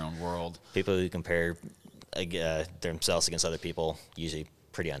best in your own world. People who compare themselves against other people usually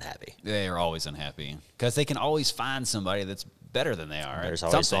pretty unhappy. They are always unhappy because they can always find somebody that's better than they are. There's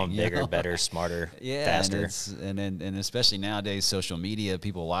always someone bigger, better, smarter, faster. And especially nowadays, social media,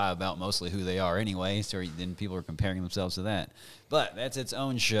 people lie about mostly who they are anyway, so then people are comparing themselves to that. But that's its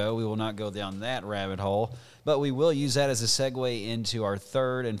own show. We will not go down that rabbit hole, but we will use that as a segue into our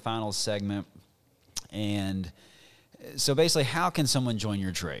third and final segment. And so basically, how can someone join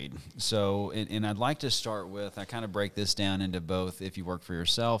your trade? So, and I'd like to start with, I kind of break this down into both if you work for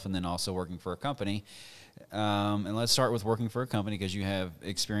yourself and then also working for a company. And let's start with working for a company because you have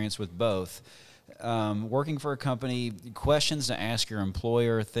experience with both. Working for a company, questions to ask your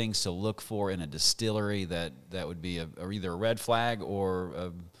employer, things to look for in a distillery that would be either a red flag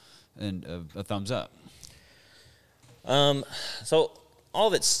or a thumbs up. So all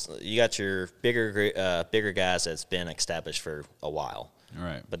of it's, you got your bigger guys that's been established for a while.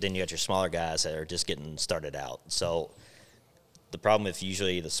 Right. But then you got your smaller guys that are just getting started out. So the problem with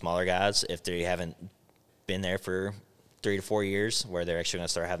usually the smaller guys, if they haven't been there for 3 to 4 years where they're actually going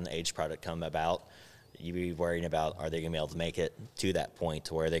to start having the aged product come about. You be worrying about, are they going to be able to make it to that point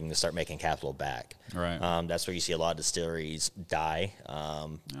to where they can start making capital back? Right. That's where you see a lot of distilleries die.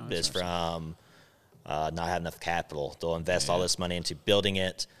 Is from not having enough capital. They'll invest all this money into building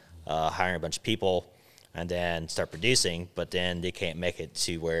it, hiring a bunch of people, and then start producing, but then they can't make it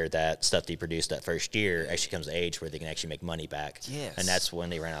to where that stuff they produced that first year actually comes to age where they can actually make money back. Yes. And that's when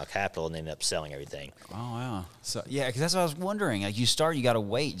they run out of capital and they end up selling everything. Oh, wow. So, yeah, because that's what I was wondering. Like, you start, you got to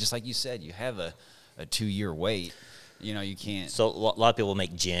wait. Just like you said, you have a 2-year wait. You know, you can't. So a lot of people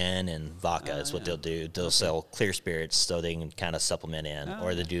make gin and vodka is what they'll do. They'll sell clear spirits so they can kind of supplement in,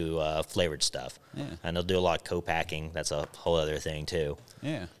 or they do flavored stuff. Yeah. And they'll do a lot of co-packing. That's a whole other thing, too.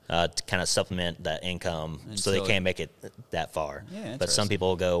 Yeah. To kind of supplement that income so they can't make it that far. Yeah, but some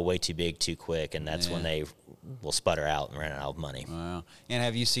people go way too big too quick, and that's when they will sputter out and run out of money. Wow. And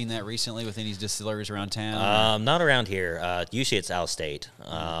have you seen that recently with any distilleries around town? Not around here. Usually it's out of state.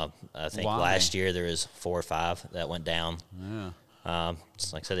 I think last year there was 4 or 5 that went down. Yeah.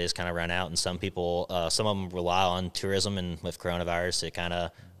 Like I said, they just kind of run out, and some people, some of them rely on tourism, and with coronavirus, it kind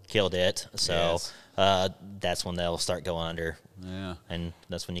of killed it. So that's when they'll start going under. Yeah. And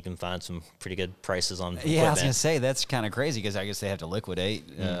that's when you can find some pretty good prices on equipment. Yeah, I was going to say, that's kind of crazy because I guess they have to liquidate,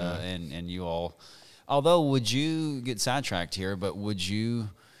 and you all. Although, would you get sidetracked here, but would you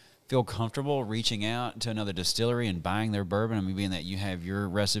feel comfortable reaching out to another distillery and buying their bourbon? I mean, being that you have your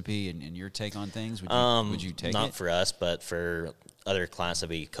recipe and your take on things, would you take it? Not for us, but for other clients that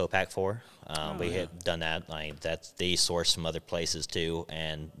we co-pack for. We have done that. They source from other places too,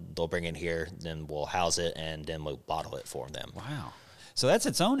 and they'll bring it here, then we'll house it, and then we'll bottle it for them. Wow. So that's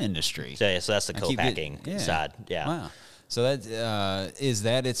its own industry. So that's the co-packing side. Yeah. Wow. So that is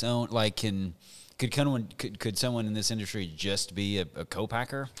that its own, like, could someone in this industry just be a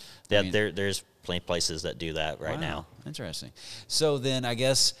co-packer? Yeah, there's plenty of places that do that right now. Interesting. So then I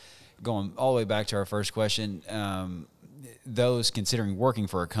guess going all the way back to our first question, those considering working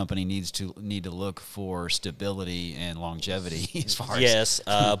for a company need to look for stability and longevity as far as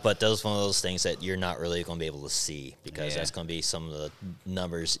but those one of those things that you're not really going to be able to see because that's going to be some of the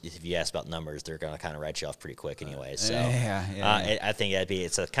numbers. If you ask about numbers, they're going to kind of write you off pretty quick anyway. So I think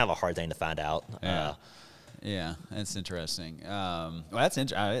it's a kind of a hard thing to find out. Yeah, that's interesting. Well,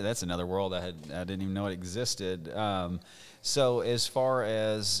 that's another world I didn't even know it existed. So as far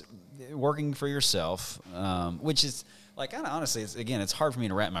as working for yourself, which is like, kind of honestly, it's hard for me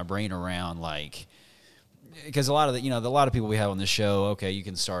to wrap my brain around, like, because a lot of people we have on the show, okay, you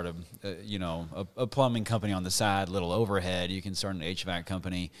can start a plumbing company on the side, little overhead. You can start an HVAC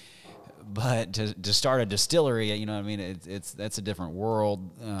company, but to start a distillery, you know what I mean? That's a different world.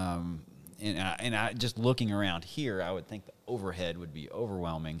 And I just looking around here, I would think the overhead would be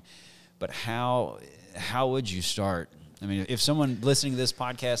overwhelming. But how would you start? I mean, if someone listening to this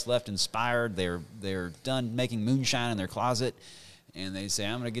podcast left inspired, they're done making moonshine in their closet, and they say,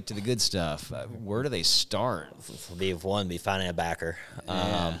 I'm going to get to the good stuff. Where do they start? Be finding a backer.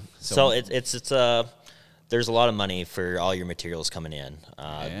 So it's there's a lot of money for all your materials coming in.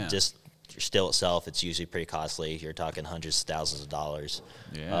 Just your still itself, it's usually pretty costly. You're talking hundreds of thousands of dollars.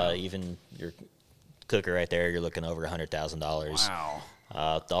 Yeah. Even your cooker right there, you're looking over $100,000. Wow.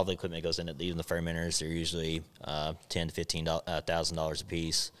 All the equipment goes in it. Even the fermenters, they're usually $10,000 to $15,000 a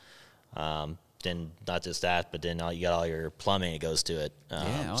piece. Then not just that, but then you got all your plumbing that goes to it.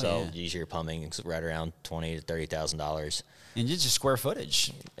 Usually your plumbing is right around $20,000 to $30,000. And just square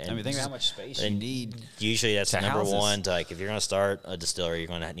footage. I mean, think of how much space you need. Usually that's number one. Like if you're going to start a distillery, you're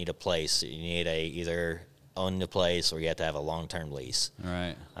going to need a place. You need either own the place or you have to have a long-term lease. All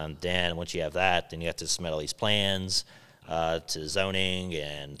right. Then once you have that, then you have to submit all these plans to zoning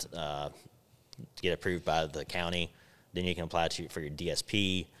and get approved by the county. Then you can apply for your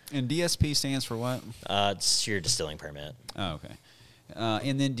DSP. And DSP stands for what? It's your distilling permit. Oh, okay.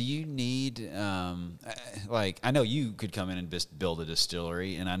 And then do you need, I know you could come in and build a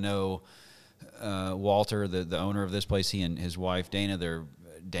distillery, and I know Walter, the owner of this place, he and his wife,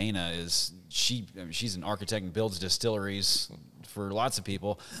 Dana, she's an architect and builds distilleries for lots of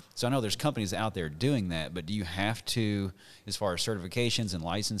people. So I know there's companies out there doing that, but do you have to, as far as certifications and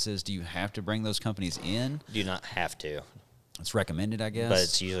licenses, do you have to bring those companies in? Do not have to. It's recommended, I guess. But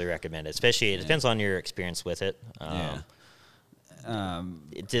it's usually recommended, especially it depends on your experience with it.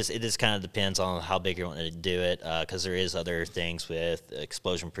 It just kind of depends on how big you're wanting to do it, because there is other things with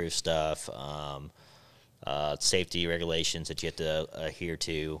explosion-proof stuff, safety regulations that you have to adhere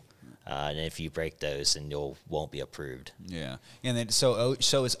to, and if you break those, then you won't be approved. Yeah, and then so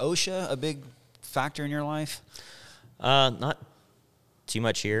is OSHA a big factor in your life? Not too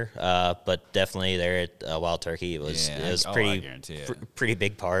much here, but definitely there at Wild Turkey, it was pretty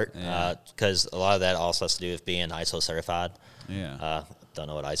big part, because a lot of that also has to do with being ISO certified. Yeah. Don't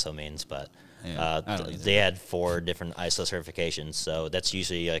know what ISO means, but they had 4 different ISO certifications, so that's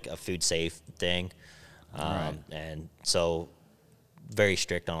usually like a food safe thing, and so very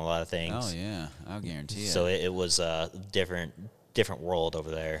strict on a lot of things. Oh yeah, I'll guarantee it. So it was a different world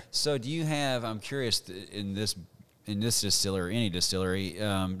over there. So do you have? I'm curious in this distillery, or any distillery,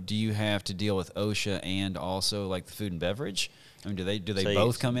 do you have to deal with OSHA and also like the food and beverage? I mean, do they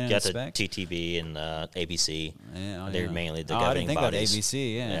both come in and inspect? You got the TTB and ABC. Yeah, they're mainly the I governing didn't think bodies. about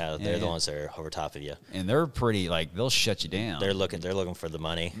ABC. Yeah, they're the ones that are over top of you. And they're pretty, like, they'll shut you down. They're looking for the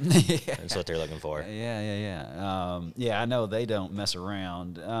money. That's what they're looking for. Yeah, I know they don't mess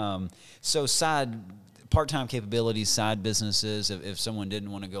around. So part-time capabilities, side businesses, if someone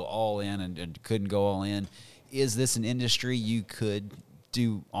didn't want to go all in and couldn't go all in, is this an industry you could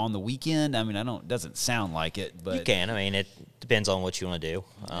do on the weekend? I mean, it doesn't sound like it, but you can. I mean, it depends on what you want to do.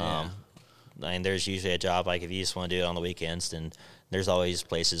 I mean, there's usually a job, like if you just want to do it on the weekends, then there's always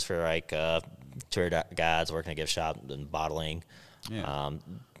places for like tour guides, working at a gift shop, and bottling.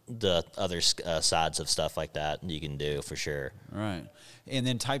 The other sides of stuff like that you can do for sure. Right. And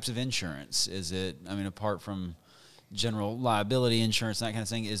then types of insurance, apart from general liability insurance, that kind of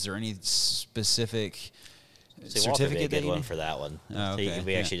thing, is there any specific certificate that one for that one? Oh, okay.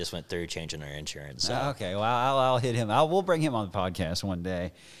 We actually just went through changing our insurance. So. Okay, well, I'll hit him. We'll bring him on the podcast one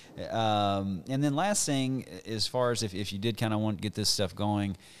day. And then last thing, as far as if you did kind of want to get this stuff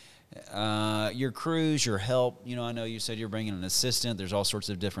going, your crews, your help. I know you said you're bringing an assistant. There's all sorts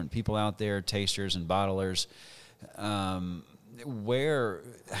of different people out there, tasters and bottlers.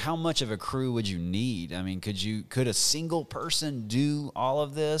 How much of a crew would you need? I mean, could a single person do all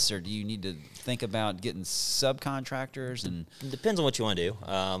of this, or do you need to think about getting subcontractors? And it depends on what you want to do.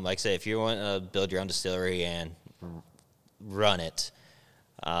 Like I say, if you want to build your own distillery and run it,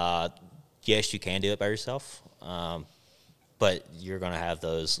 yes, you can do it by yourself. But you're going to have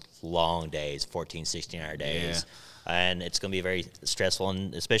those long days, 14, 16-hour days. Yeah. And it's going to be very stressful,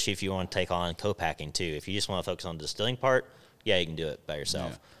 and especially if you want to take on co-packing too. If you just want to focus on the distilling part, yeah, you can do it by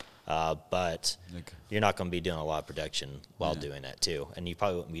yourself. Yeah. But you're not going to be doing a lot of production while doing that too. And you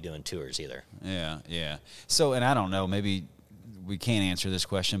probably wouldn't be doing tours either. Yeah. So, and I don't know, maybe we can't answer this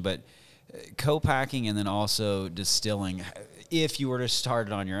question, but co-packing and then also distilling, if you were to start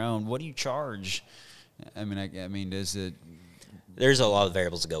it on your own, what do you charge? I mean, does it... There's a lot of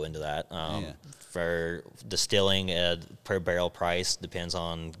variables that go into that. For distilling, per barrel price depends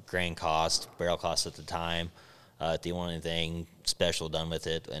on grain cost, barrel cost at the time. If you want anything special done with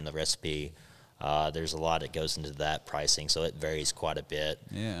it and the recipe, there's a lot that goes into that pricing, so it varies quite a bit.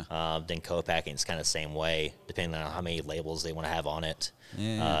 Yeah. Then co-packing is kind of the same way, depending on how many labels they want to have on it.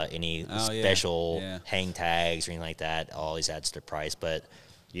 Any special hang tags or anything like that always adds to the price. But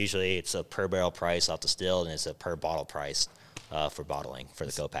usually it's a per barrel price off the still, and it's a per bottle price for bottling for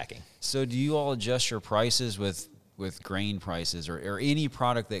the co-packing. So do you all adjust your prices with grain prices or any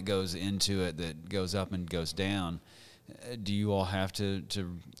product that goes into it that goes up and goes down? Do you all have to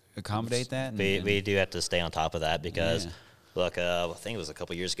accommodate that? We do have to stay on top of that because, look, I think it was a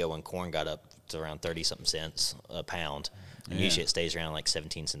couple of years ago when corn got up to around 30-something cents a pound. And usually it stays around like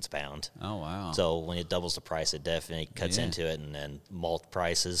 17 cents a pound. Oh, wow. So when it doubles the price, it definitely cuts into it. And then malt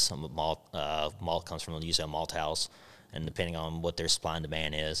prices, malt comes from usually a malt house. And depending on what their supply and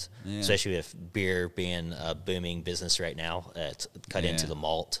demand is, especially with beer being a booming business right now, it's cut into the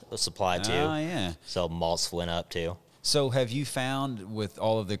malt supply too. Oh, yeah. So malts went up too. So have you found with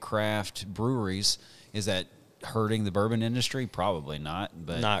all of the craft breweries, is that hurting the bourbon industry? Probably not.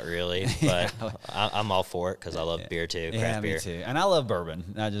 But not really, but I'm all for it because I love beer too, craft beer. Me too. And I love bourbon.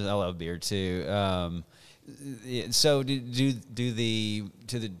 I love beer too. So do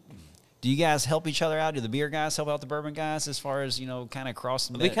you guys help each other out? Do the beer guys help out the bourbon guys as far as, kind of cross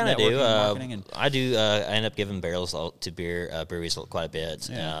the We kind of do. I do. I end up giving barrels to breweries quite a bit.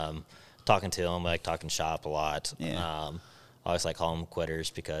 Yeah. Talking to them, like talking shop a lot. Yeah. I always like calling them quitters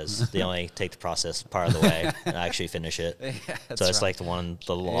because they only take the process part of the way and actually finish it. So it's like the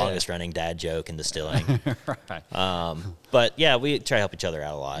longest running dad joke in distilling. Right. But yeah, we try to help each other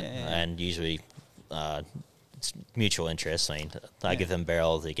out a lot, and usually it's mutual interest. I mean, I give them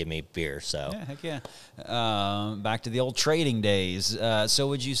barrels, they give me beer. So heck yeah. Back to the old trading days. So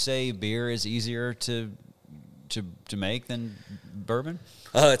would you say beer is easier to make than bourbon?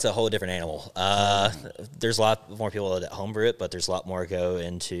 Oh, it's a whole different animal. There's a lot more people that homebrew it, but there's a lot more go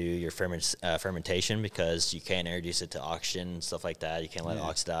into your fermentation because you can't introduce it to oxygen and stuff like that. You can't let it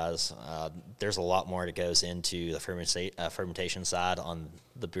oxidize. There's a lot more that goes into the fermentation side on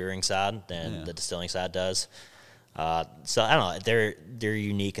the brewing side than the distilling side does. So I don't know. They're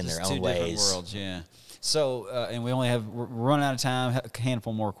unique in their own ways. Two different worlds, yeah. So, and we only have we're running out of time. A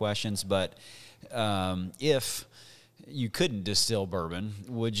handful more questions, but if you couldn't distill bourbon,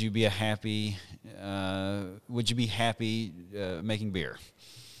 would you be happy making beer?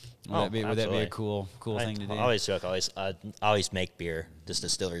 Would that be a cool thing to do? I always joke. I always make beer, just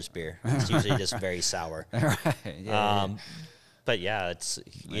distiller's beer. It's usually just very sour. Right. But yeah, it's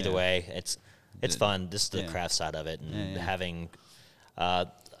either way. It's fun. This is the craft side of it, and having.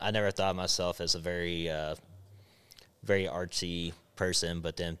 I never thought of myself as a very artsy person,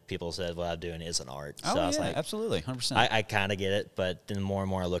 but then people said what I'm doing is an art. So I was like, absolutely, 100%. I kind of get it, but then more and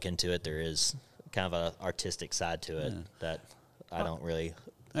more I look into it, there is kind of an artistic side to it that I don't really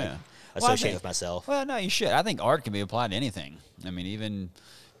associate with myself. Well, no, you should. I think art can be applied to anything. I mean, even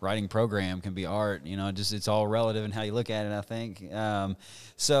writing program can be art. Just it's all relative in how you look at it, I think.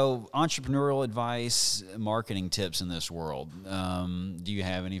 So entrepreneurial advice, marketing tips in this world. Do you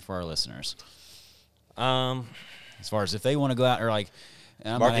have any for our listeners? As far as if they want to go out or like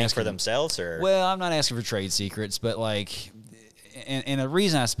marketing for themselves, or well, I'm not asking for trade secrets, but and the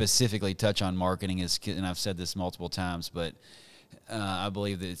reason I specifically touch on marketing is, and I've said this multiple times, but I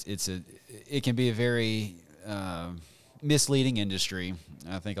believe that it can be a very misleading industry.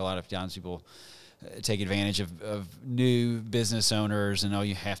 I think a lot of times people take advantage of new business owners and,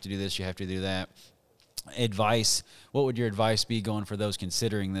 you have to do this, you have to do that. Advice, what would your advice be going for those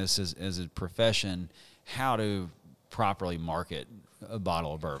considering this as a profession, how to properly market a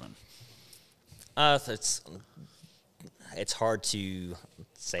bottle of bourbon? It's hard to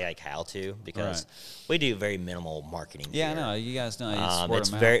say like how to, because we do very minimal marketing. Yeah, I know. You guys know. It's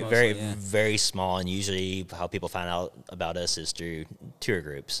very small, and usually how people find out about us is through tour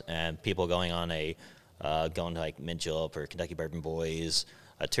groups and people going on going to like Mint Julep or Kentucky Bourbon Boys,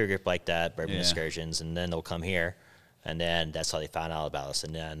 a tour group like that, bourbon excursions, and then they'll come here, and then that's how they find out about us.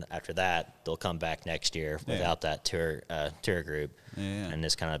 And then after that, they'll come back next year without that tour group, and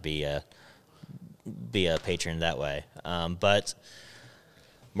just kind of be a patron that way. But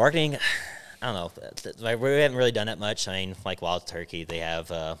marketing, I don't know. We haven't really done that much. I mean, like Wild Turkey, they have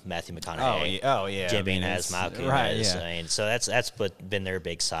Matthew McConaughey. Oh yeah. Jim Beam has Malcolm. Right. Yeah. I mean, so that's been their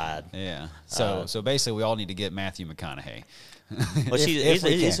big side. Yeah. So basically, we all need to get Matthew McConaughey. Well,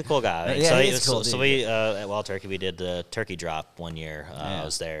 he's a cool guy. Yeah, so we at Wild Turkey, we did the turkey drop one year. I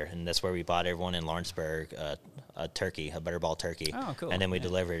was there, and that's where we bought everyone in Lawrenceburg a turkey, a butterball turkey. Oh, cool. And then we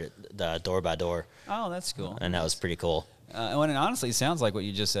delivered it door by door. Oh, that's cool. And that was pretty cool. And honestly, it sounds like what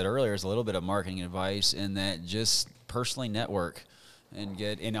you just said earlier is a little bit of marketing advice, in that just personally network and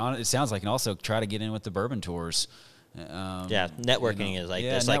it sounds like, and also try to get in with the bourbon tours. Networking is like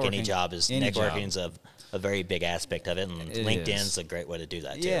it's like any job. Networking is a very big aspect of it, and LinkedIn's a great way to do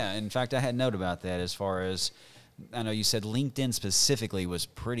that too. Yeah, in fact, I had a note about that as far as, I know you said LinkedIn specifically was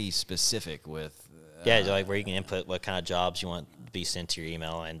pretty specific with. Like where you can input what kind of jobs you want to be sent to your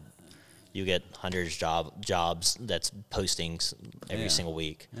email, and you get hundreds of jobs that's postings every single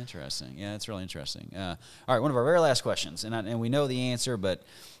week. Interesting. Yeah, that's really interesting. All right, one of our very last questions, and we know the answer, but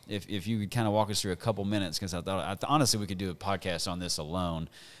if you could kind of walk us through a couple minutes, because I thought honestly we could do a podcast on this alone.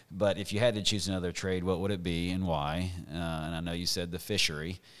 But if you had to choose another trade, what would it be and why? And I know you said the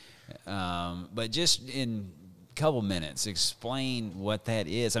fishery, but just in a couple minutes, explain what that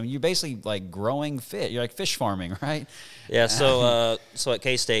is. I mean, you're basically like growing fish. You're like fish farming, right? Yeah. So at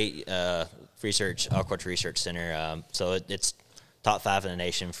K-State Aquaculture Research Center, so it's top 5 in the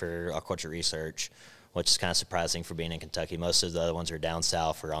nation for aquaculture research, which is kind of surprising for being in Kentucky. Most of the other ones are down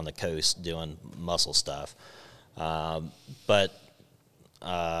south or on the coast doing mussel stuff. But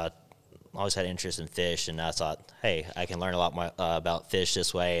I always had interest in fish, and I thought, hey, I can learn a lot more about fish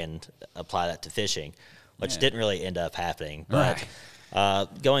this way and apply that to fishing, which didn't really end up happening. But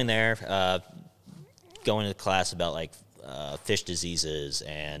going there, going to class about like fish diseases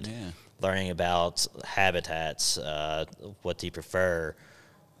and learning about habitats, what do you prefer.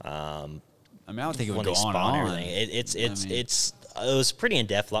 I mean, I don't think it would go on and on. It was pretty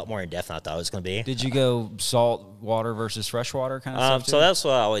in-depth, a lot more in-depth than I thought it was going to be. Did you go salt water versus freshwater kind of stuff too? So that's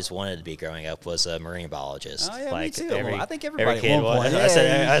what I always wanted to be growing up, was a marine biologist. Oh, yeah, like me too. I think everybody every kid at one point.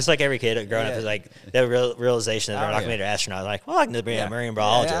 I was like every kid growing up, is like that realization that they're not going to be an astronaut. Like, well, I can be a marine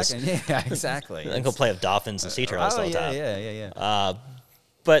biologist. Yeah, exactly. I can go play with dolphins and sea turtles all the time. Yeah.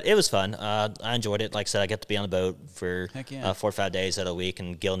 But it was fun. I enjoyed it. Like I said, I got to be on the boat for yeah. 4 or 5 days out of the week,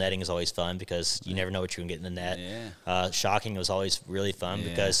 and gill netting is always fun because you never know what you're going to get in the net. Shocking was always really fun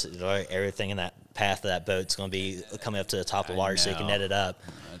because everything in that path of that boat's going to be coming up to the top of the water so you can net it up.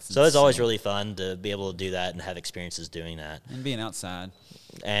 So it's always really fun to be able to do that and have experiences doing that. And being outside.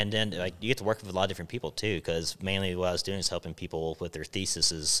 And then like you get to work with a lot of different people too, because mainly what I was doing is helping people with their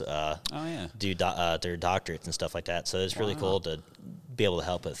theses, do their doctorates and stuff like that. So it's really cool to be able to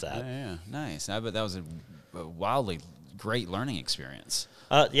help with that. Yeah, nice. I bet that was a wildly great learning experience.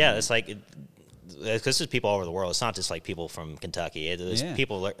 It's like because there's people all over the world. It's not just like people from Kentucky. It was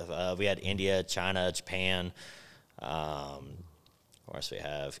people. We had India, China, Japan. Where else we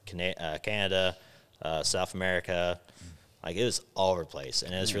have? Canada, South America. Like, it was all over the place,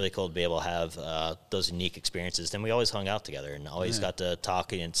 and it was really cool to be able to have those unique experiences. Then we always hung out together and always got to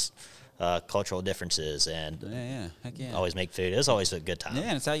talk against cultural differences and Heck yeah. always make food. It was always a good time. Yeah,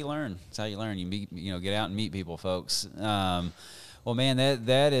 and it's how you learn. It's how you learn. You meet, get out and meet people, folks. Well, man,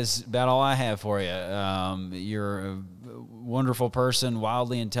 that is about all I have for you. You're a wonderful person,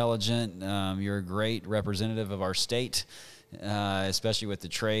 wildly intelligent. You're a great representative of our state. Especially with the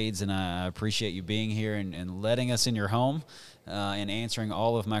trades, and I appreciate you being here and letting us in your home and answering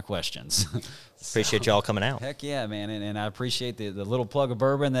all of my questions. Appreciate y'all coming out. Heck yeah, man, and I appreciate the little plug of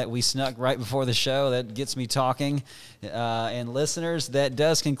bourbon that we snuck right before the show. That gets me talking. And listeners, that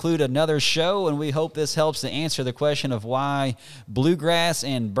does conclude another show, and we hope this helps to answer the question of why bluegrass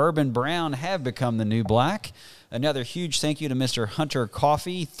and bourbon brown have become the new black. Another huge thank you to Mr. Hunter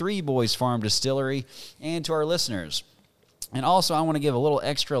Coffey, Three Boys Farm Distillery, and to our listeners. And also, I want to give a little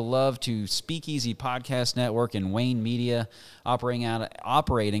extra love to Speakeasy Podcast Network and Wayne Media, operating out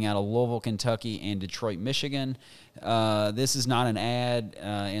of Louisville, Kentucky, and Detroit, Michigan. This is not an ad,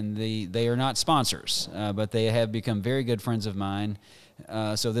 and they are not sponsors, but they have become very good friends of mine.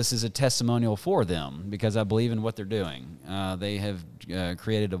 So this is a testimonial for them because I believe in what they're doing. They have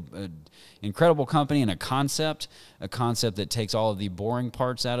created an incredible company and a concept that takes all of the boring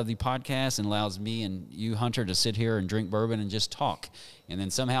parts out of the podcast and allows me and you, Hunter, to sit here and drink bourbon and just talk. And then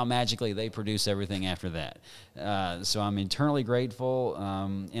somehow magically they produce everything after that. So I'm eternally grateful.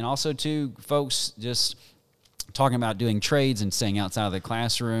 And also to folks just talking about doing trades and staying outside of the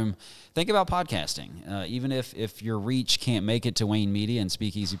classroom, think about podcasting. Even if your reach can't make it to Wayne Media and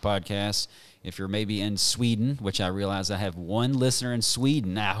Speakeasy Podcasts, if you're maybe in Sweden, which I realize I have one listener in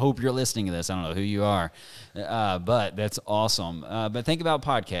Sweden. I hope you're listening to this. I don't know who you are, but that's awesome. But think about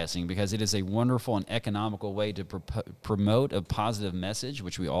podcasting because it is a wonderful and economical way to promote a positive message,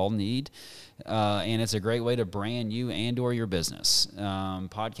 which we all need. And it's a great way to brand you and or your business.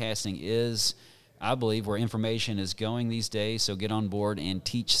 Podcasting is, I believe, where information is going these days, so get on board and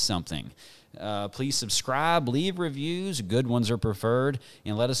teach something. Please subscribe, leave reviews, good ones are preferred,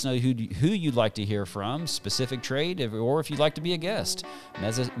 and let us know who you'd like to hear from, specific trade, or if you'd like to be a guest.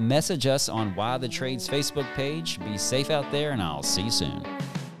 Message us on Why the Trade's Facebook page. Be safe out there, and I'll see you soon.